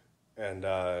 Yeah. And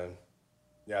so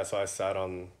I sat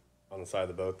on the side of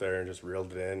the boat there and just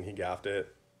reeled it in. He gaffed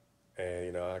it, and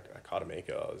you know, I caught a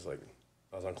mako. I was like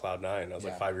I was on cloud nine. I was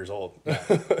like 5 years old. Yeah.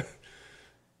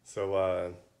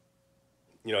 So,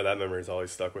 you know, that memory's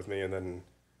always stuck with me. And then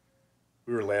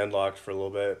we were landlocked for a little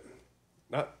bit.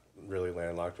 Not really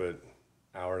landlocked, but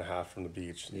hour and a half from the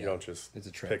beach. You don't just it's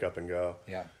a trip. pick up and go.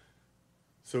 Yeah.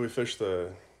 So we fished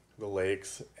the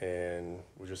lakes, and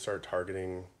we just started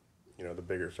targeting, you know, the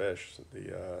bigger fish,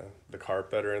 the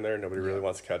carp that are in there. Nobody really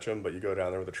wants to catch them, but you go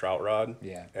down there with a trout rod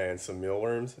and some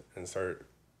mealworms and start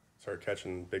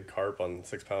catching big carp on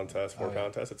 6 pound tests, 4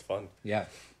 pound tests. It's fun. Yeah.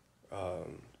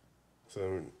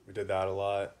 So we did that a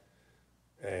lot,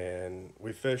 and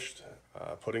we fished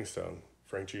Pudding Stone,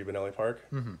 Frank G. Benelli Park.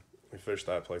 Mm-hmm. We fished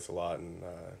that place a lot and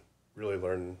really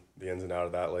learned the ins and outs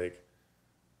of that lake.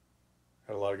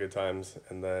 Had a lot of good times.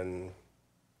 And then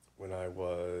when I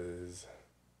was,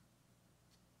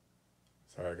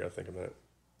 sorry, I gotta think a minute.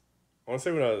 I want to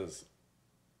say when I was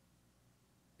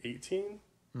 18.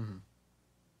 Mm-hmm.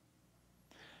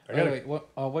 Wait,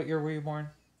 what year were you born?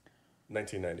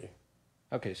 1990.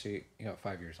 Okay, so you got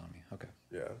 5 years on me. Okay.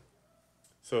 Yeah.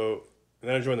 So, and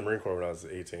then I joined the Marine Corps when I was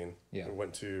 18. Yeah. I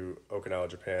went to Okinawa,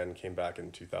 Japan, came back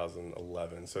in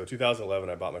 2011. So 2011,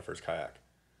 I bought my first kayak.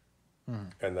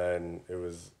 And then it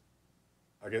was,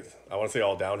 I want to say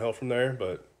all downhill from there,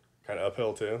 but kind of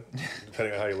uphill too,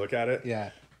 depending on how you look at it. Yeah.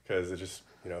 Because it just,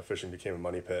 you know, fishing became a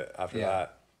money pit after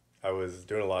that. I was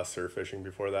doing a lot of surf fishing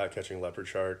before that, catching leopard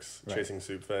sharks, chasing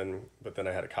soup fin, but then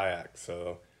I had a kayak.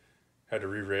 So had to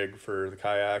re-rig for the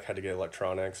kayak, had to get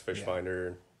electronics, fish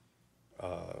finder,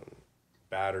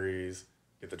 batteries,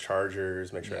 get the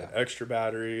chargers, make sure I had extra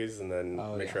batteries, and then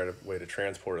make sure I had a way to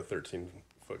transport a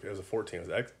 13-foot. It was a 14. It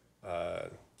was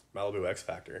Malibu X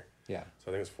Factor. Yeah.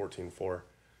 So I think it was 14.4.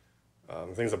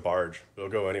 The thing's a barge. It'll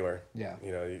go anywhere. Yeah.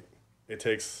 You know, it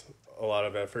takes a lot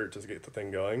of effort to get the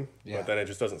thing going, but then it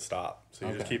just doesn't stop. So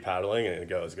you just keep paddling, and it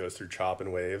goes through chop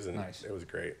and waves, and it was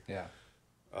great. Yeah.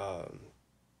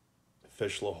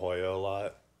 Fished La Jolla a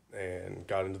lot, and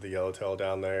got into the yellowtail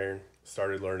down there.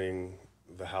 Started learning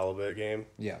the halibut game.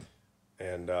 Yeah.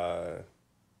 And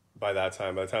by the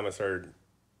time I started,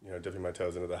 you know, dipping my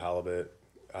toes into the halibut,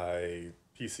 I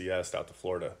PCS'd out to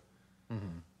Florida.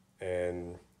 Mm-hmm.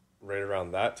 And right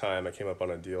around that time, I came up on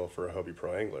a deal for a Hobie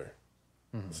Pro Angler.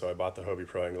 Mm-hmm. So I bought the Hobie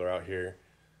Pro Angler out here,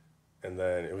 and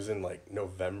then it was in like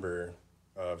November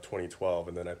of 2012,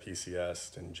 and then I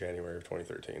PCS'd in January of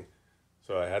 2013.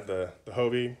 So I had the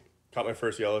Hobie, caught my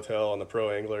first yellowtail on the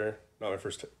Pro Angler, not my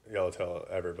first yellowtail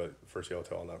ever, but first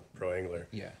yellowtail on the Pro Angler.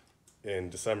 Yeah. In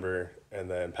December, and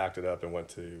then packed it up and went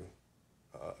to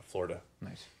Florida.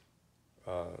 Nice.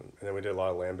 And then we did a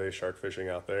lot of land-based shark fishing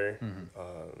out there.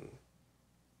 Mm-hmm.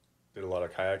 Did a lot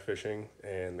of kayak fishing,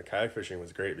 and the kayak fishing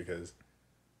was great because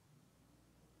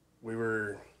we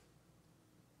were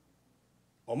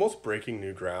almost breaking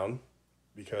new ground,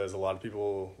 because a lot of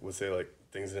people would say like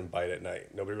things didn't bite at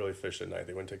night. Nobody really fished at night.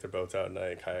 They wouldn't take their boats out at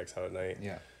night, kayaks out at night.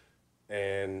 Yeah.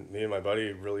 And me and my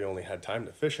buddy really only had time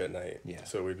to fish at night. Yeah.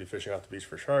 So we'd be fishing off the beach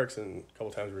for sharks, and a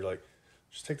couple times we were like,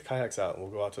 just take the kayaks out and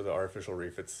we'll go out to the artificial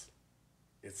reef. It's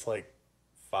like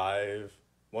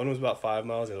one was about 5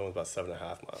 miles, the other one was about 7.5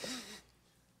 miles.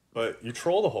 But you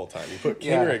troll the whole time. You put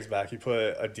king rigs back. You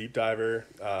put a deep diver.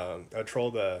 I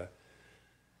trolled the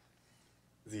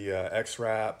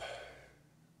X-Wrap.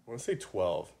 I want to say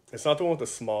 12. It's not the one with the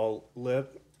small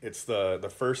lip. It's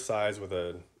the first size with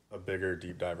a bigger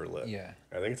deep diver lip. Yeah.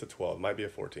 I think it's a 12. It might be a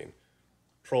 14.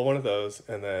 Troll one of those,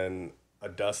 and then a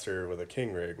duster with a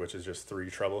king rig, which is just 3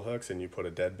 treble hooks, and you put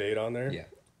a dead bait on there. Yeah.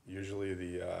 Usually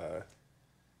they're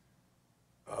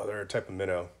a type of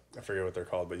minnow. I forget what they're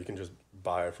called, but you can just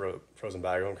buy a frozen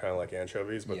bag of them, kind of like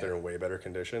anchovies, but they're in way better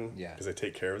condition. Yeah. Because they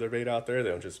take care of their bait out there. They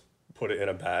don't just put it in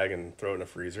a bag and throw it in a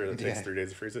freezer that takes 3 days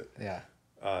to freeze it. Yeah.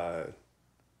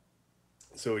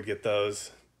 So we'd get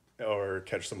those, or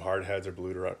catch some hard heads or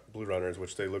blue runners,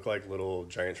 which they look like little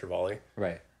giant trevally.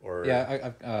 Right. Or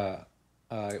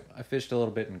I fished a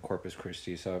little bit in Corpus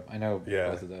Christi, so I know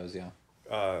both of those. Yeah.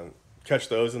 Catch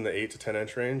those in the 8 to 10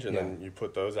 inch range, and then you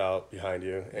put those out behind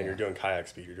you, and you're doing kayak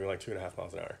speed. You're doing like 2.5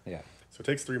 miles an hour. Yeah. So it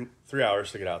takes 3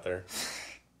 hours to get out there.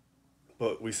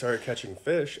 But we started catching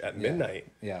fish at midnight.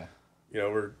 Yeah. You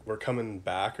know, we're coming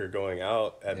back or going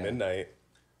out at midnight,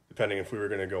 depending if we were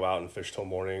going to go out and fish till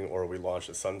morning, or we launched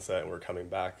at sunset and we're coming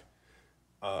back.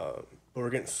 But we're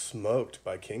getting smoked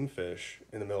by kingfish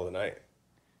in the middle of the night,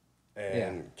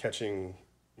 and catching,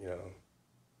 you know,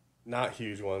 not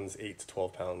huge ones, 8 to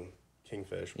 12 pound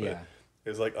kingfish, but it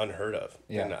was like unheard of.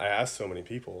 Yeah. And I asked so many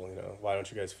people, you know, why don't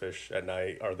you guys fish at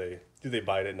night? Do they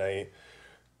bite at night?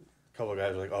 A couple of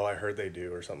guys were like, oh, I heard they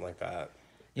do, or something like that.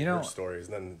 You know, stories,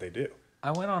 and then they do.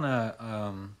 I went on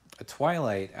a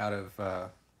twilight out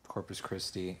of Corpus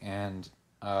Christi, and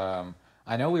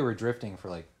I know we were drifting for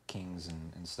like kings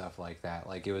and stuff like that.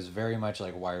 Like it was very much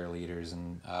like wire leaders,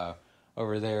 and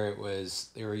over there it was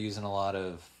they were using a lot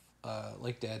of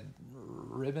like dead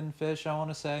ribbon fish, I want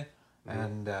to say,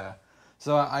 and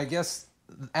so I guess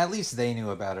at least they knew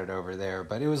about it over there.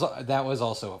 But that was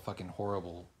also a fucking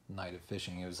horrible night of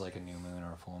fishing. It was like a new moon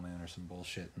or a full moon or some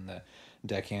bullshit, and the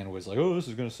deckhand was like, "Oh, this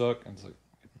is gonna suck," and it's like,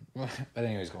 but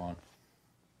anyways, go on.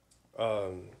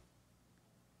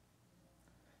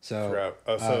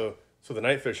 So the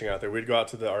night fishing out there, we'd go out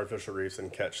to the artificial reefs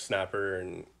and catch snapper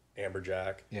and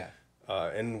amberjack. Yeah.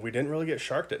 And we didn't really get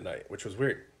sharked at night, which was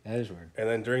weird. That is weird. And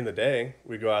then during the day,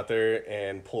 we'd go out there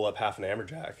and pull up half an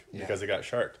amberjack because it got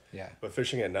sharked. Yeah. But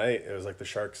fishing at night, it was like the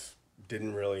sharks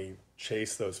didn't really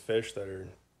chase those fish that are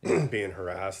being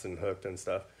harassed and hooked and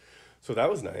stuff. So that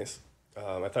was nice.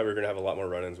 I thought we were going to have a lot more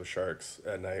run-ins with sharks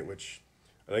at night, which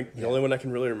I think the only one I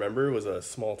can really remember was a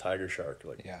small tiger shark,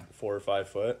 like 4 or 5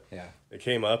 foot. Yeah. It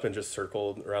came up and just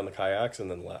circled around the kayaks and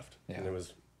then left. Yeah. And that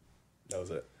was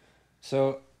it.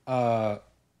 So,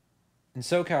 in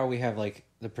SoCal, we have like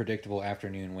the predictable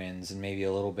afternoon winds and maybe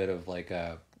a little bit of like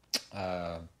a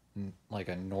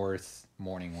north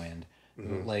morning wind.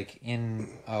 Mm-hmm. Like in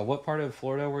what part of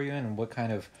Florida were you in, and what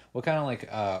kind of like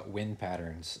wind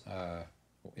patterns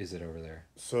is it over there?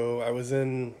 So I was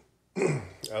in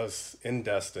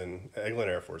Destin, Eglin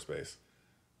Air Force Base,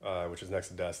 which is next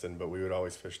to Destin, but we would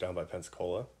always fish down by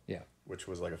Pensacola. Yeah. Which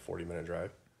was like a 40-minute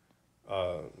drive.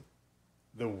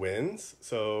 The winds,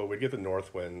 so we'd get the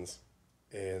north winds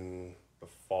in the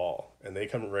fall, and they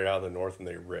come right out of the north and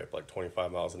they rip like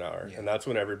 25 miles an hour. Yeah. And that's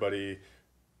when everybody,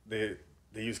 they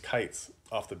use kites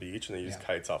off the beach and they use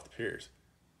kites off the piers.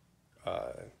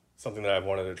 Something that I've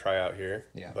wanted to try out here,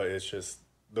 but it's just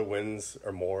the winds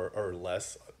are more or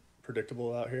less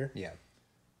predictable out here. Yeah.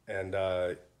 And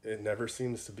it never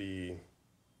seems to be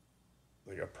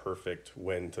like a perfect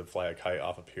wind to fly a kite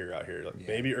off a pier out here. Like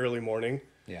maybe early morning.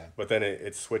 Yeah. But then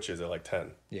it switches at like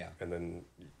 10. Yeah. And then,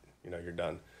 you're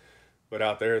done. But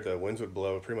out there, the winds would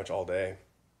blow pretty much all day.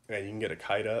 And you can get a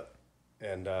kite up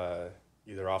and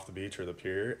either off the beach or the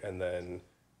pier and then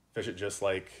fish it just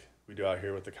like we do out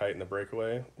here with the kite and the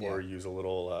breakaway, or use a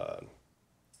little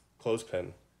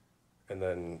clothespin and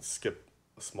then skip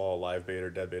a small live bait or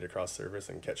dead bait across surface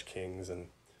and catch kings and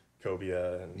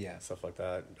cobia and stuff like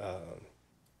that.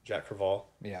 Jack crevalle.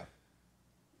 Yeah.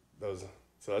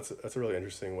 So that's a really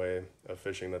interesting way of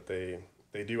fishing that they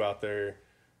do out there.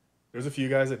 There's a few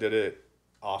guys that did it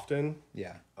often.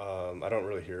 Yeah. I don't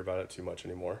really hear about it too much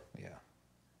anymore. Yeah.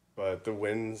 But the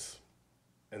winds,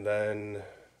 and then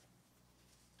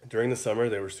during the summer,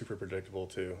 they were super predictable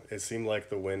too. It seemed like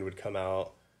the wind would come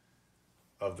out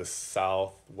of the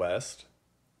southwest.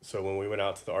 So when we went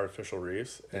out to the artificial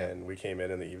reefs and we came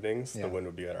in the evenings, the wind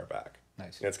would be at our back.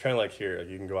 Nice. And it's kind of like here. Like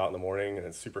you can go out in the morning and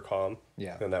it's super calm.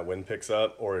 Yeah. Then that wind picks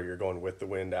up, or you're going with the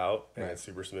wind out and it's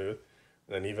super smooth.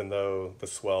 And then even though the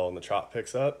swell and the chop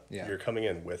picks up, you're coming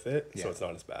in with it, so it's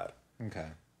not as bad. Okay.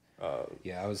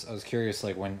 I was curious.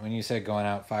 Like when you said going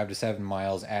out 5 to 7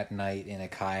 miles at night in a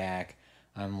kayak,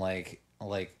 I'm like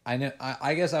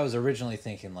I guess I was originally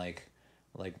thinking like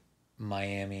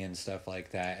Miami and stuff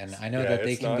like that, and I know that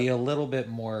they can be a little bit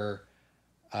more.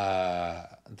 The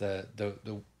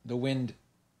wind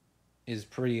is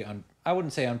pretty I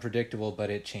wouldn't say unpredictable, but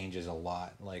it changes a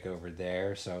lot like over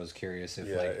there. So I was curious if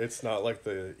it's not like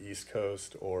the East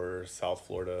Coast or South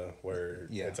Florida where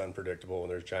it's unpredictable and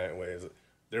there's giant waves.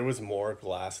 There was more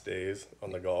glass days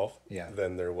on the Gulf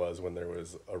than there was when there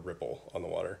was a ripple on the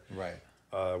water. Right.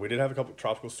 We did have a couple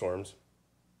tropical storms,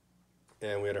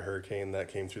 and we had a hurricane that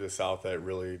came through the south that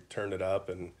really turned it up.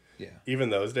 And even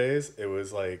those days, it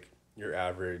was like your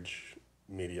average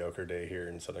mediocre day here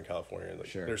in Southern California.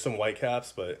 Like, there's some white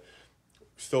caps, but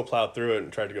still plowed through it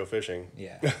and tried to go fishing.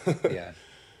 Yeah.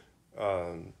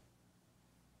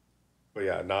 But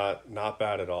yeah, not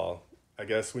bad at all. I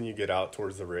guess when you get out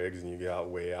towards the rigs and you get out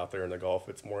way out there in the Gulf,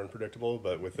 it's more unpredictable.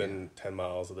 But within 10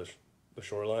 miles of the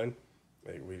shoreline,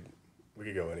 like we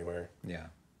could go anywhere. Yeah.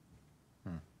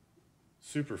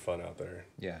 Super fun out there.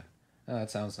 Yeah. Oh,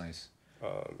 that sounds nice.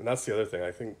 And that's the other thing.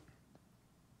 I think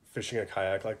fishing a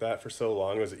kayak like that for so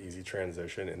long was an easy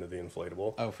transition into the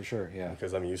inflatable. Oh, for sure. Yeah.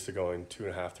 Because I'm used to going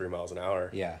 2.5, 3 miles an hour.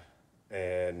 Yeah.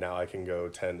 And now I can go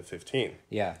 10 to 15.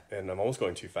 Yeah. And I'm almost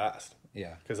going too fast.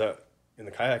 Yeah. Because in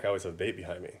the kayak, I always have bait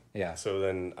behind me. Yeah. So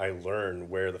then I learn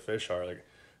where the fish are. Like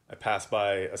I pass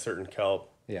by a certain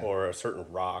kelp or a certain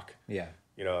rock. Yeah.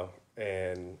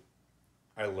 And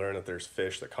I learn that there's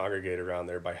fish that congregate around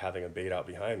there by having a bait out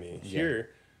behind me. Here,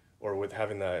 or with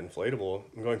having that inflatable,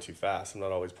 I'm going too fast. I'm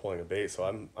not always pulling a bait, so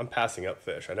I'm passing up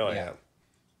fish. I know I am.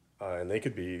 and they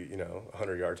could be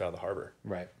 100 yards out of the harbor.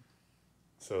 Right.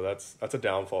 So that's a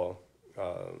downfall,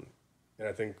 and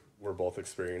I think we're both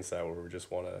experienced that where we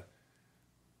just want to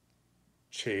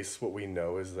chase what we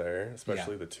know is there,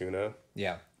 especially the tuna.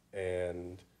 Yeah.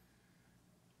 And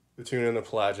the tuna and the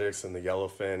pelagics and the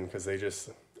yellowfin, because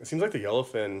it seems like the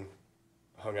yellowfin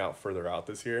hung out further out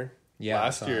this year. Yeah.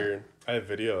 Last year, I have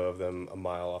video of them a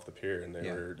mile off the pier, and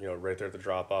they were, right there at the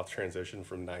drop-off transition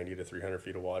from 90 to 300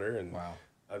 feet of water. And wow.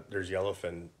 There's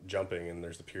yellowfin jumping, and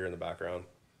there's the pier in the background.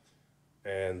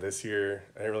 And this year,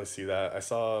 I didn't really see that. I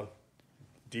saw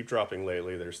deep dropping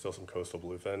lately. There's still some coastal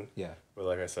bluefin. Yeah. But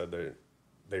like I said,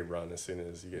 they run as soon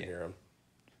as you get near them.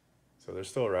 So they're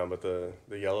still around. But the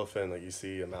yellowfin, like you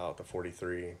see them out the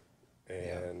 43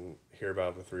 and hear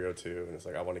about the 302. And it's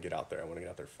like, I want to get out there. I want to get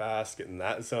out there fast, get in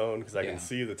that zone because I can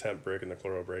see the temp break and the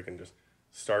chloro break and just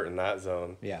start in that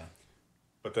zone. Yeah.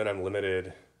 But then I'm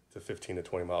limited to 15 to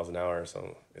 20 miles an hour.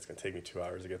 So it's going to take me 2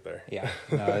 hours to get there. Yeah.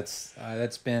 No,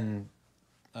 that's been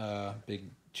a big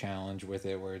challenge with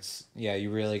it where it's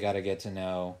you really got to get to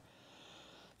know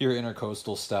your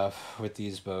intercoastal stuff with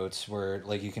these boats where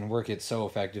like you can work it so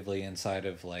effectively inside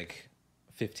of like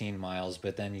 15 miles,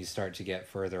 but then you start to get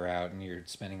further out and you're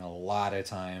spending a lot of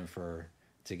time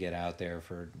to get out there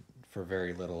for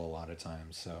very little a lot of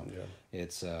times. So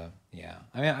it's I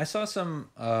mean, I saw some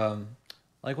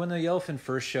like when the yellowfin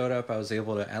first showed up, I was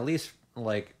able to at least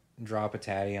like drop a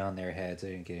tatty on their heads.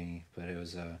 I didn't get any, but it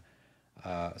was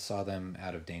saw them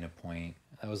out of Dana Point.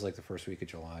 That was like the first week of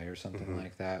July or something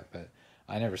like that. But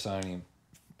I never saw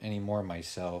any more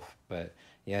myself. But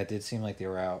yeah, it did seem like they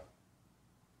were out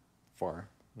far.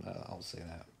 I'll say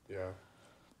that. Yeah,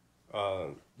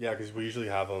 because we usually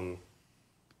have them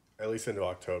at least into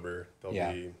October. They'll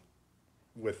be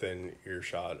within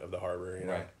earshot of the harbor,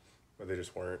 right? But they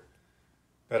just weren't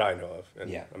that I know of,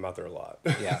 and I'm out there a lot.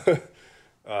 Yeah.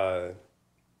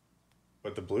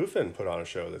 But the bluefin put on a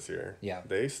show this year. Yeah.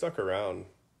 They stuck around.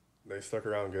 They stuck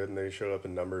around good, and they showed up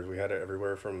in numbers. We had it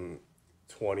everywhere from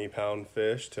 20-pound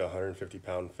fish to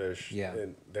 150-pound fish. Yeah.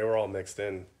 And they were all mixed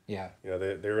in. Yeah.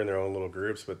 They were in their own little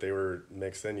groups, but they were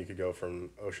mixed in. You could go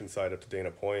from Oceanside up to Dana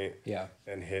Point. Yeah.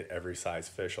 And hit every size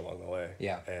fish along the way.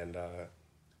 Yeah. And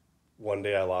one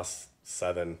day I lost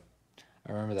 7.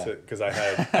 I remember that. Because I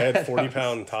had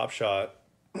 40-pound top shot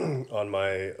on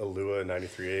my Alua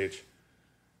 93H.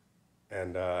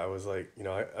 And I was like,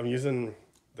 I'm using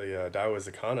the Daiwa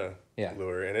Zakana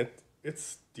lure, and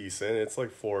it's decent. It's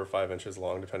like 4 or 5 inches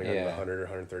long, depending on the 100 or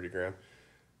 130 gram.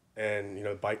 And,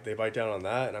 they bite down on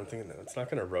that, and I'm thinking, it's not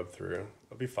going to rub through.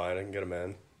 I'll be fine. I can get them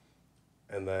in.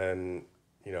 And then,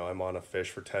 I'm on a fish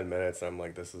for 10 minutes, and I'm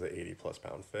like, this is an 80-plus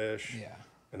pound fish. Yeah.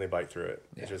 And they bite through it.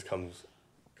 Yeah. It just comes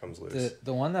loose.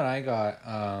 The one that I got,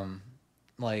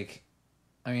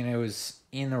 it was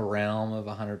in the realm of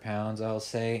 100 pounds, I'll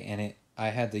say, and I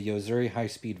had the Yozuri High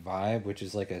Speed Vibe, which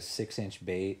is like a 6-inch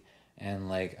bait, and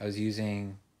like I was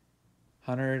using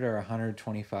 100 or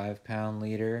 125 pound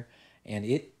leader, and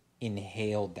it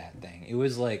inhaled that thing. It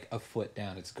was like a foot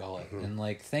down its gullet, and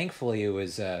like thankfully it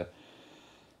was a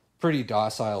pretty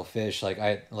docile fish. Like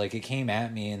it came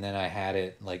at me, and then I had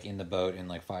it like in the boat in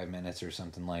like 5 minutes or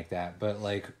something like that. But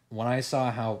like when I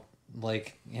saw how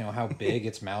how big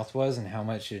its mouth was and how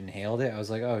much it inhaled it, I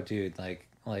was like, oh dude, like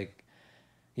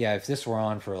yeah, if this were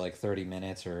on for like 30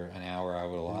 minutes or an hour, I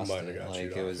would have lost it.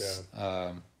 Like it was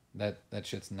that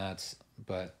shit's nuts.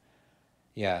 But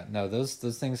yeah, no, those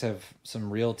things have some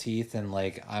real teeth, and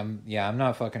like I'm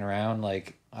not fucking around.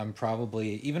 Like I'm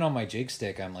probably even on my jig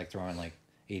stick, I'm like throwing like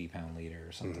 80-pound leader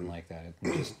or something like that.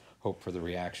 And just hope for the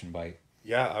reaction bite.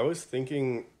 Yeah, I was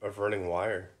thinking of running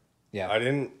wire. Yeah, I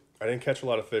didn't catch a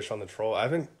lot of fish on the troll. I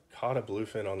haven't caught a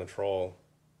bluefin on the troll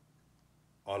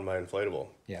on my inflatable.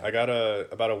 Yeah. I got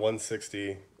about a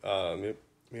 160.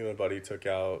 Me and my buddy took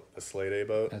out a Slay Day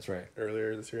boat. That's right.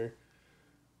 Earlier this year.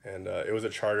 And it was a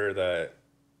charter that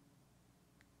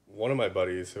one of my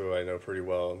buddies, who I know pretty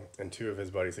well, and 2 of his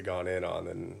buddies had gone in on,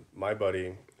 and my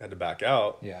buddy had to back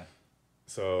out. Yeah.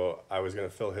 So I was going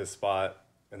to fill his spot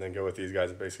and then go with these guys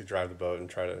and basically drive the boat and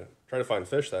try to find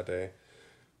fish that day.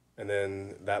 And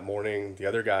then that morning, the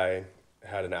other guy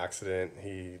had an accident.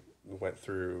 He went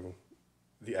through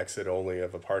the exit only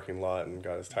of a parking lot and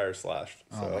got his tire slashed.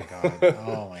 So. Oh my god!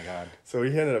 Oh my god! So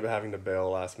he ended up having to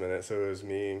bail last minute. So it was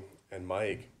me and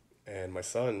Mike and my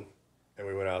son, and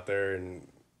we went out there and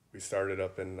we started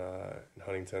up in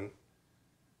Huntington,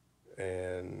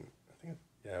 and I think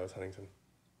it was Huntington.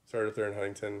 Started up there in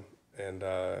Huntington and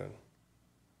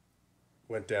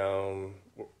went down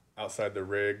outside the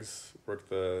rigs,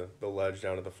 worked the ledge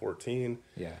down to the 14.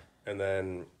 Yeah. And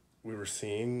then we were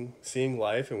seeing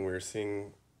life, and we were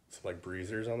seeing some like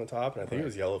breezers on the top, and I think it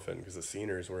was yellowfin because the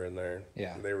seniors were in there.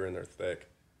 Yeah. They were in there thick.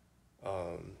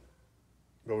 But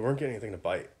we weren't getting anything to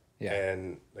bite. Yeah.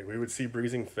 And like we would see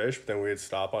breezing fish, but then we would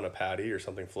stop on a patty or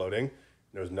something floating, and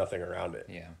there was nothing around it.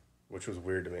 Yeah. Which was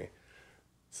weird to me.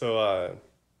 So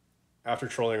after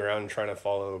trolling around and trying to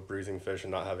follow breezing fish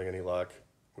and not having any luck,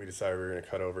 we decided we were going to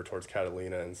cut over towards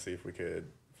Catalina and see if we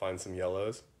could find some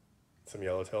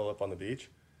yellowtail up on the beach,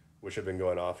 which had been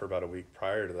going off for about a week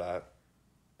prior to that.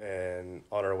 And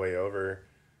on our way over,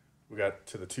 we got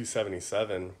to the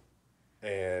 277,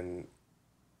 and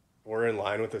we're in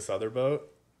line with this other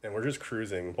boat, and we're just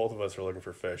cruising. Both of us are looking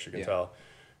for fish, you can tell.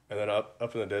 And then up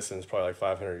in the distance, probably like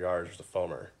 500 yards, there's a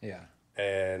foamer. Yeah.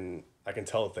 And I can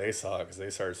tell what they saw because they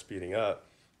started speeding up.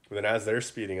 But then as they're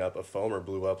speeding up, a foamer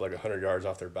blew up like 100 yards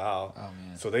off their bow. Oh,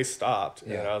 man. So they stopped.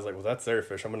 And I was like, well, that's their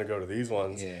fish. I'm going to go to these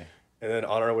ones. Yeah. And then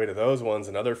on our way to those ones,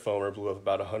 another foamer blew up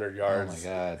about 100 yards,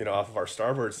 off of our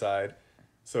starboard side.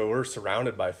 So we're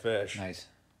surrounded by fish. Nice.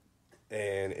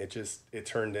 And it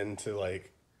turned into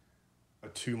like a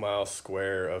 2-mile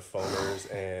square of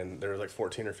foamers, and there was like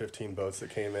 14 or 15 boats that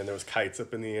came in. There was kites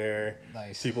up in the air.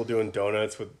 Nice. People doing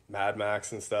donuts with Mad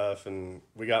Max and stuff. And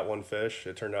we got one fish.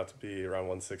 It turned out to be around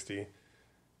 160.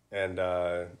 And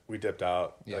we dipped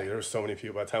out. Yeah. Like, there were so many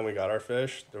people. By the time we got our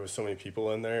fish, there was so many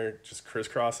people in there just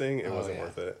crisscrossing. It wasn't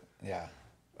worth it. Yeah.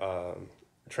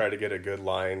 Tried to get a good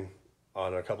line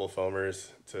on a couple of foamers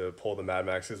to pull the Mad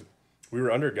Maxes. We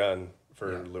were under gun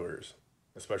for lures,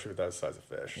 especially with that size of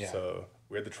fish. Yeah. So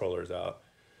we had the trollers out,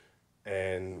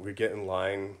 and we get in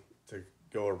line to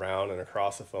go around and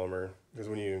across the foamer, because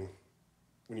when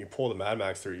you pull the Mad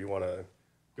Max through, you want to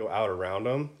go out around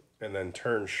them and then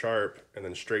turn sharp and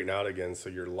then straighten out again, so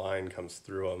your line comes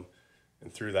through them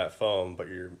and through that foam, but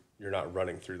you're not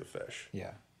running through the fish.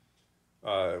 Yeah.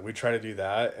 We try to do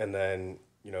that, and then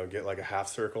get like a half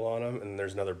circle on them, and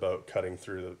there's another boat cutting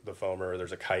through the foamer, or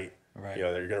there's a kite. Right.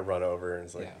 That you're gonna run over, and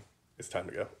it's like it's time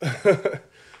to go.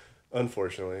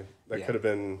 Unfortunately, that could have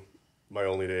been my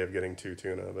only day of getting 2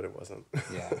 tuna, but it wasn't.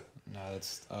 Yeah, no,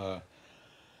 it's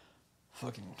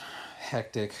fucking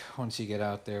hectic once you get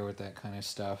out there with that kind of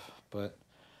stuff. But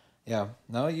yeah,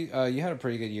 no, you had a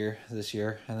pretty good year this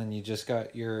year, and then you just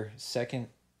got your second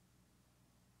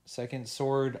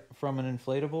sword from an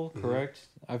inflatable, correct?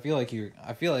 Mm-hmm.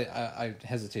 I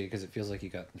hesitate because it feels like you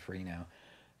got 3 now,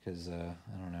 because I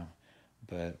don't know,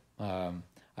 but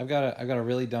I've got a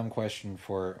really dumb question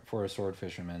for a sword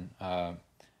fisherman. I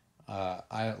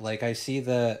see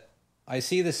the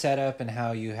setup and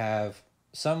how you have,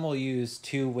 some will use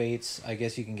 2 weights. I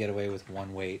guess you can get away with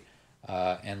 1 weight,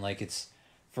 and like it's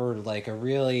for like a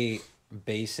really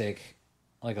basic,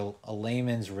 like a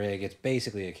layman's rig. It's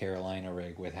basically a Carolina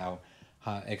rig with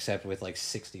except with like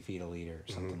 60 feet a leader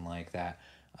or something like that.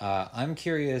 I'm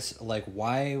curious, like,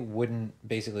 why wouldn't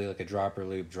basically like a dropper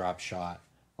loop drop shot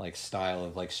like style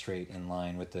of like straight in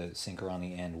line with the sinker on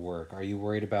the end work? Are you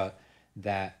worried about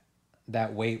that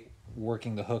weight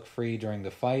working the hook free during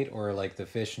the fight, or like the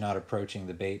fish not approaching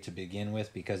the bait to begin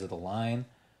with because of the line?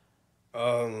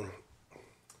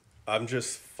 I'm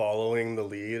just following the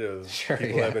lead of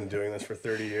people that have been doing this for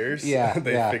 30 years. Yeah.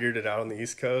 They figured it out on the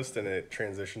East Coast, and it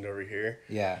transitioned over here.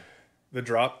 Yeah.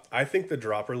 I think the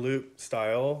dropper loop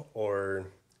style, or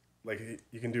like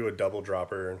you can do a double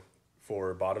dropper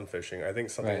for bottom fishing. I think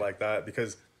something like that,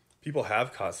 because people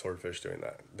have caught swordfish doing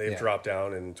that. They've dropped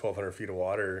down in 1,200 feet of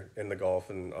water in the Gulf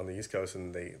and on the East Coast,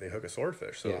 and they hook a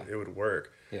swordfish. So it would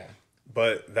work. Yeah.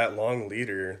 But that long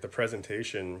leader, the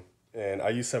presentation, and I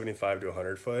use 75 to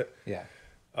 100 foot. Yeah.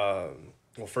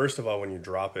 Well, first of all, when you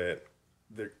drop it,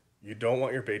 you don't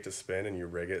want your bait to spin, and you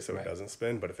rig it so it doesn't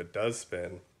spin. But if it does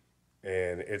spin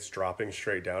and it's dropping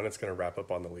straight down, it's going to wrap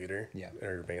up on the leader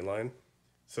or your main line.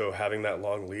 So having that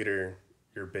long leader,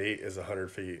 your bait is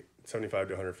 100 feet, 75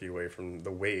 to 100 feet away from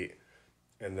the weight,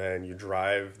 and then you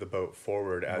drive the boat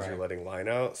forward as you're letting line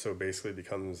out. So it basically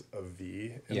becomes a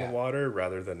V in the water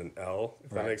rather than an L, if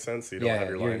that makes sense. So you don't have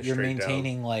your line you're straight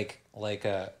maintaining down. like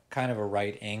a kind of a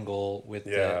right angle with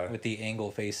the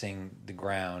angle facing the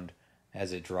ground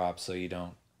as it drops, so you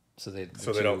don't they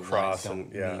don't cross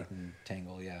and meet and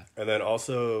tangle. Yeah. And then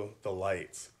also the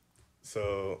lights.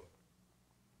 So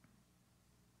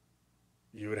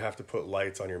you would have to put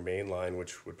lights on your main line,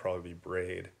 which would probably be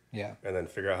braid. Yeah. And then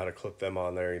figure out how to clip them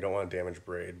on there. You don't want to damage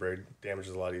braid. Braid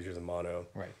damages a lot easier than mono.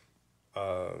 Right.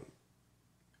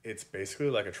 It's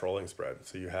basically like a trolling spread.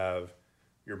 So you have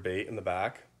your bait in the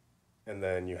back, and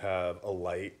then you have a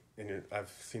light. And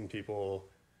I've seen people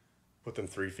put them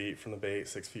 3 feet from the bait,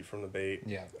 6 feet from the bait.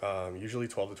 Yeah. Usually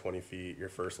 12 to 20 feet, your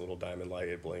first little diamond light,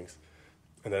 it blinks.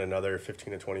 and then another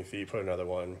 15 to 20 feet, put another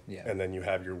one, Yeah. and then you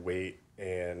have your weight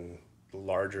and the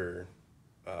larger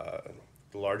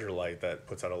light that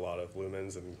puts out a lot of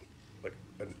lumens and like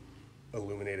an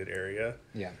illuminated area.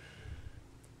 Yeah.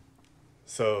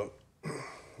 So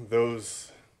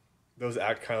those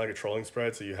act kind of like a trolling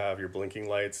spread. So you have your blinking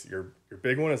lights. Your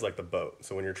big one is like the boat.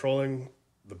 So when you're trolling,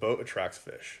 the boat attracts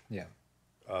fish. Yeah.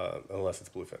 Unless it's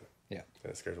bluefin. Yeah.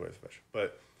 And it scares away the fish.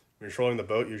 But when you're trolling, the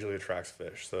boat usually attracts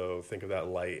fish. So think of that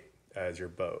light as your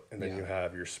boat. And then you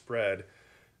have your spread,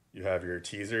 you have your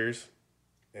teasers,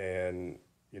 and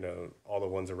all the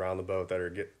ones around the boat that are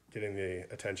getting the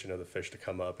attention of the fish to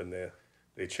come up, and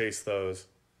they chase those,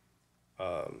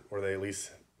 or they at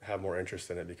least have more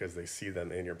interest in it because they see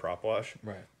them in your prop wash.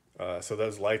 Right. So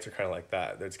those lights are kind of like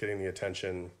that. It's getting the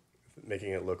attention,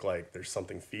 making it look like there's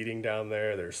something feeding down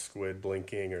there. There's squid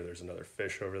blinking, or there's another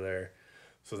fish over there.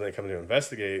 So then they come to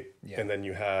investigate, and then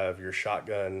you have your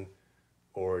shotgun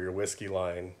or your whiskey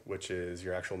line, which is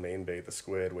your actual main bait, the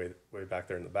squid, way back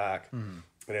there in the back.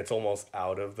 And it's almost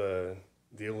out of the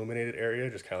illuminated area,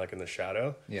 just kind of like in the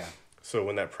shadow. Yeah. So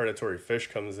when that predatory fish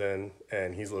comes in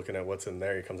and he's looking at what's in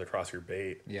there, he comes across your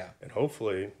bait. Yeah. And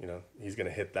hopefully, he's going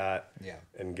to hit that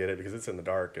and get it because it's in the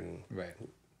dark, and, Right.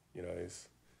 he's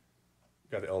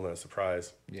got the element of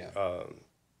surprise. Yeah.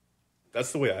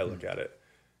 That's the way I look at it.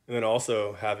 And then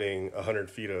also having 100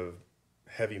 feet of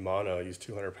heavy mono, I use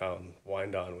 200-pound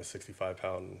wind on with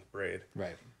 65-pound braid.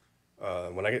 Right.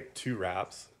 When I get 2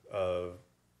 wraps of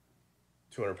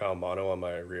 200-pound mono on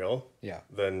my reel,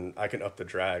 then I can up the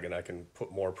drag and I can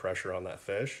put more pressure on that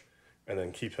fish and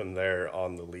then keep him there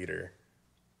on the leader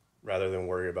rather than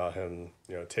worry about him,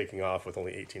 taking off with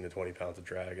only 18 to 20 pounds of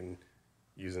drag and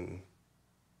using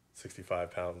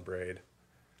 65-pound braid.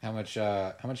 How much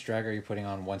drag are you putting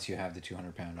on once you have the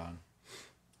 200-pound on?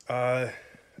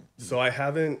 So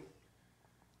I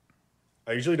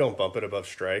usually don't bump it above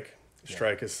strike.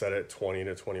 Strike is set at 20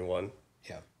 to 21.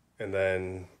 Yeah. And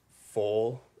then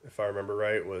full, if I remember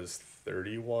right, was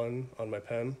 31 on my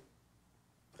pen.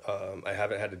 I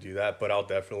haven't had to do that, but I'll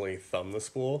definitely thumb the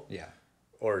spool. Yeah.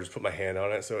 Or just put my hand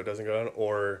on it so it doesn't go down,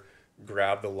 or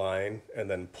grab the line and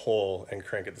then pull and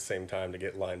crank at the same time to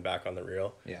get line back on the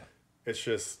reel. Yeah.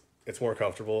 It's more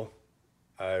comfortable.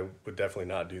 I would definitely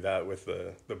not do that with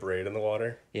the braid in the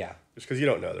water. Yeah. Just because you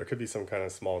don't know. There could be some kind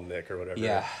of small nick or whatever.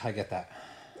 Yeah, I get that.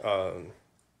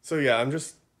 So yeah, I'm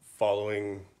just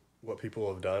following what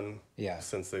people have done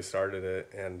since they started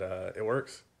it, and it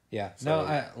works. Yeah. So,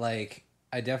 no,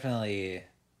 I definitely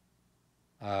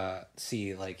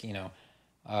see,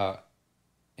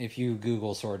 if you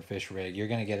Google swordfish rig, you're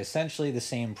going to get essentially the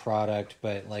same product,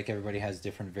 but like everybody has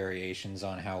different variations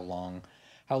on how long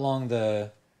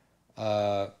the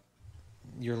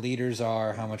your leaders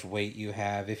are, how much weight you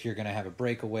have, if you're going to have a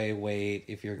breakaway weight,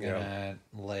 if you're going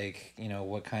to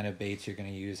what kind of baits you're going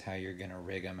to use, how you're going to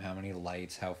rig them, how many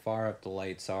lights, how far up the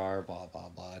lights are, blah blah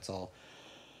blah. It's all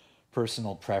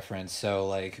personal preference. So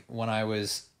this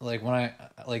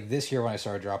year when I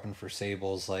started dropping for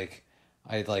sables, I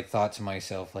thought to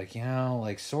myself,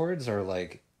 swords are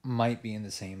might be in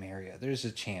the same area. There's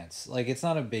a chance. It's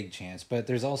not a big chance, but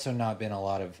there's also not been a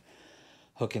lot of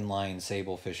hook and line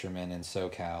sable fishermen in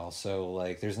SoCal.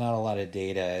 So there's not a lot of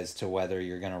data as to whether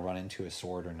you're going to run into a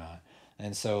sword or not.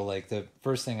 And so the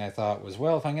first thing I thought was,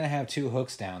 well, if I'm going to have 2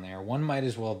 hooks down there, one might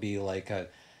as well be a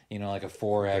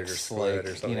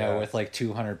 4X, with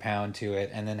 200 pound to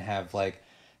it, and then have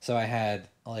so I had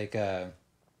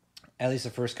at least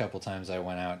the first couple times I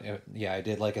went out, I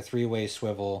did a 3-way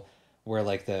swivel where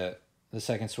the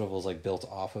second swivel is built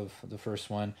off of the first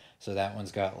one, so that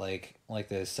one's got the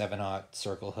 7/0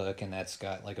 circle hook, and that's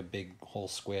got a big whole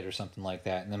squid or something like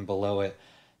that, and then below it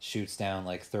shoots down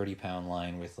 30-pound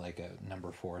line with a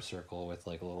number 4 circle with a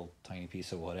little tiny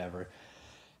piece of whatever,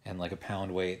 and a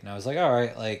pound weight. And I was all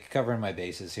right, covering my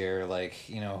bases here,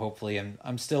 hopefully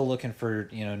I'm still looking for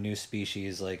new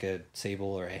species like a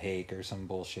sable or a hake or some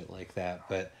bullshit like that,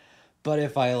 but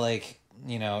if I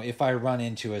if I run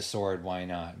into a sword, why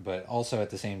not? But also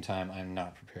at the same time, I'm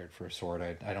not prepared for a sword.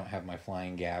 I don't have my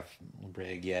flying gaff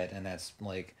rig yet, and that's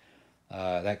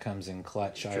that comes in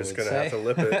clutch. Just I would gonna say. have to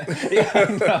lip it.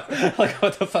 Yeah, no,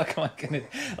 what the fuck am I gonna?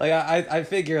 I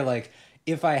figure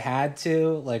if I had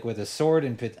to, with a sword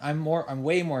and pit, I'm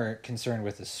way more concerned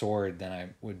with a sword than I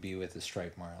would be with a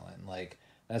striped marlin.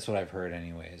 That's what I've heard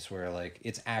anyways, where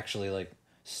it's actually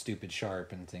stupid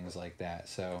sharp and things like that.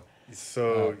 So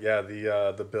yeah,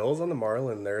 the bills on the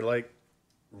marlin, they're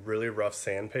really rough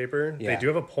sandpaper. Yeah. They do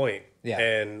have a point. Yeah.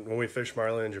 And when we fished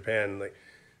marlin in Japan,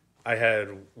 I had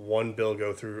one bill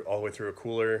go through all the way through a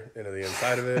cooler into the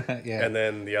inside of it, Yeah. and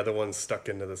then the other one stuck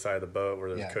into the side of the boat where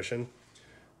there's a cushion.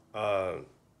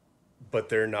 but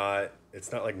they're not.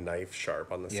 It's not like knife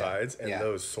sharp on the sides, and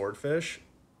those swordfish,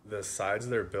 the sides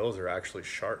of their bills are actually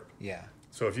sharp. Yeah.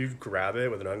 So if you grab it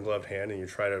with an ungloved hand and you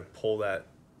try to pull it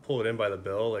in by the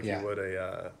bill like you would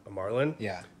a marlin,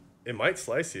 it might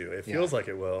slice you. It feels like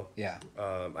it will. Yeah.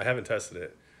 I haven't tested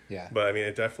it. Yeah. But I mean,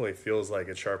 it definitely feels like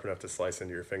it's sharp enough to slice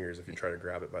into your fingers if you try to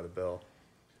grab it by the bill.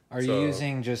 Are you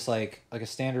using just like a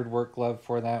standard work glove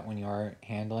for that when you are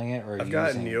handling it, or I've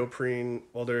got neoprene.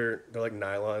 Well, they're like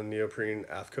nylon neoprene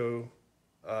AFCO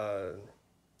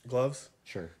gloves.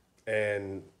 Sure.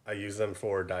 And I use them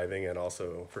for diving and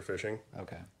also for fishing.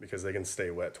 Okay. Because they can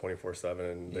stay wet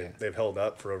 24/7, and they've held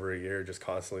up for over a year, just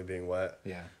constantly being wet.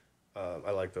 Yeah.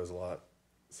 I like those a lot.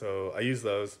 So I use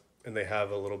those, and they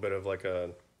have a little bit of like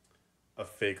a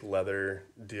fake leather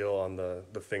deal on the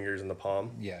fingers and the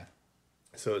palm. Yeah.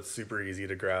 So it's super easy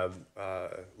to grab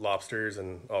lobsters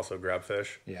and also grab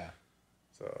fish. Yeah.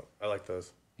 So I like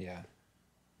those. Yeah.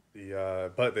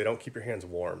 But they don't keep your hands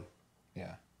warm.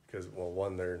 Yeah. Because, well,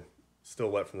 one, they're still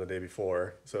wet from the day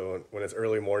before. So when it's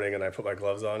early morning and I put my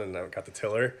gloves on and I've got the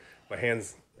tiller, my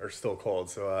hands are still cold.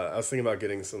 So I was thinking about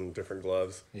getting some different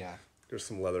gloves. Yeah. There's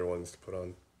some leather ones to put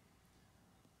on.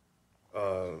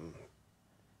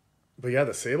 But yeah,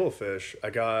 the sable fish,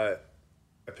 I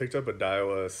picked up a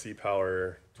Daiwa Sea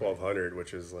Power 1200,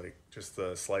 which is like just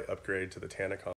a slight upgrade to the Tanacon.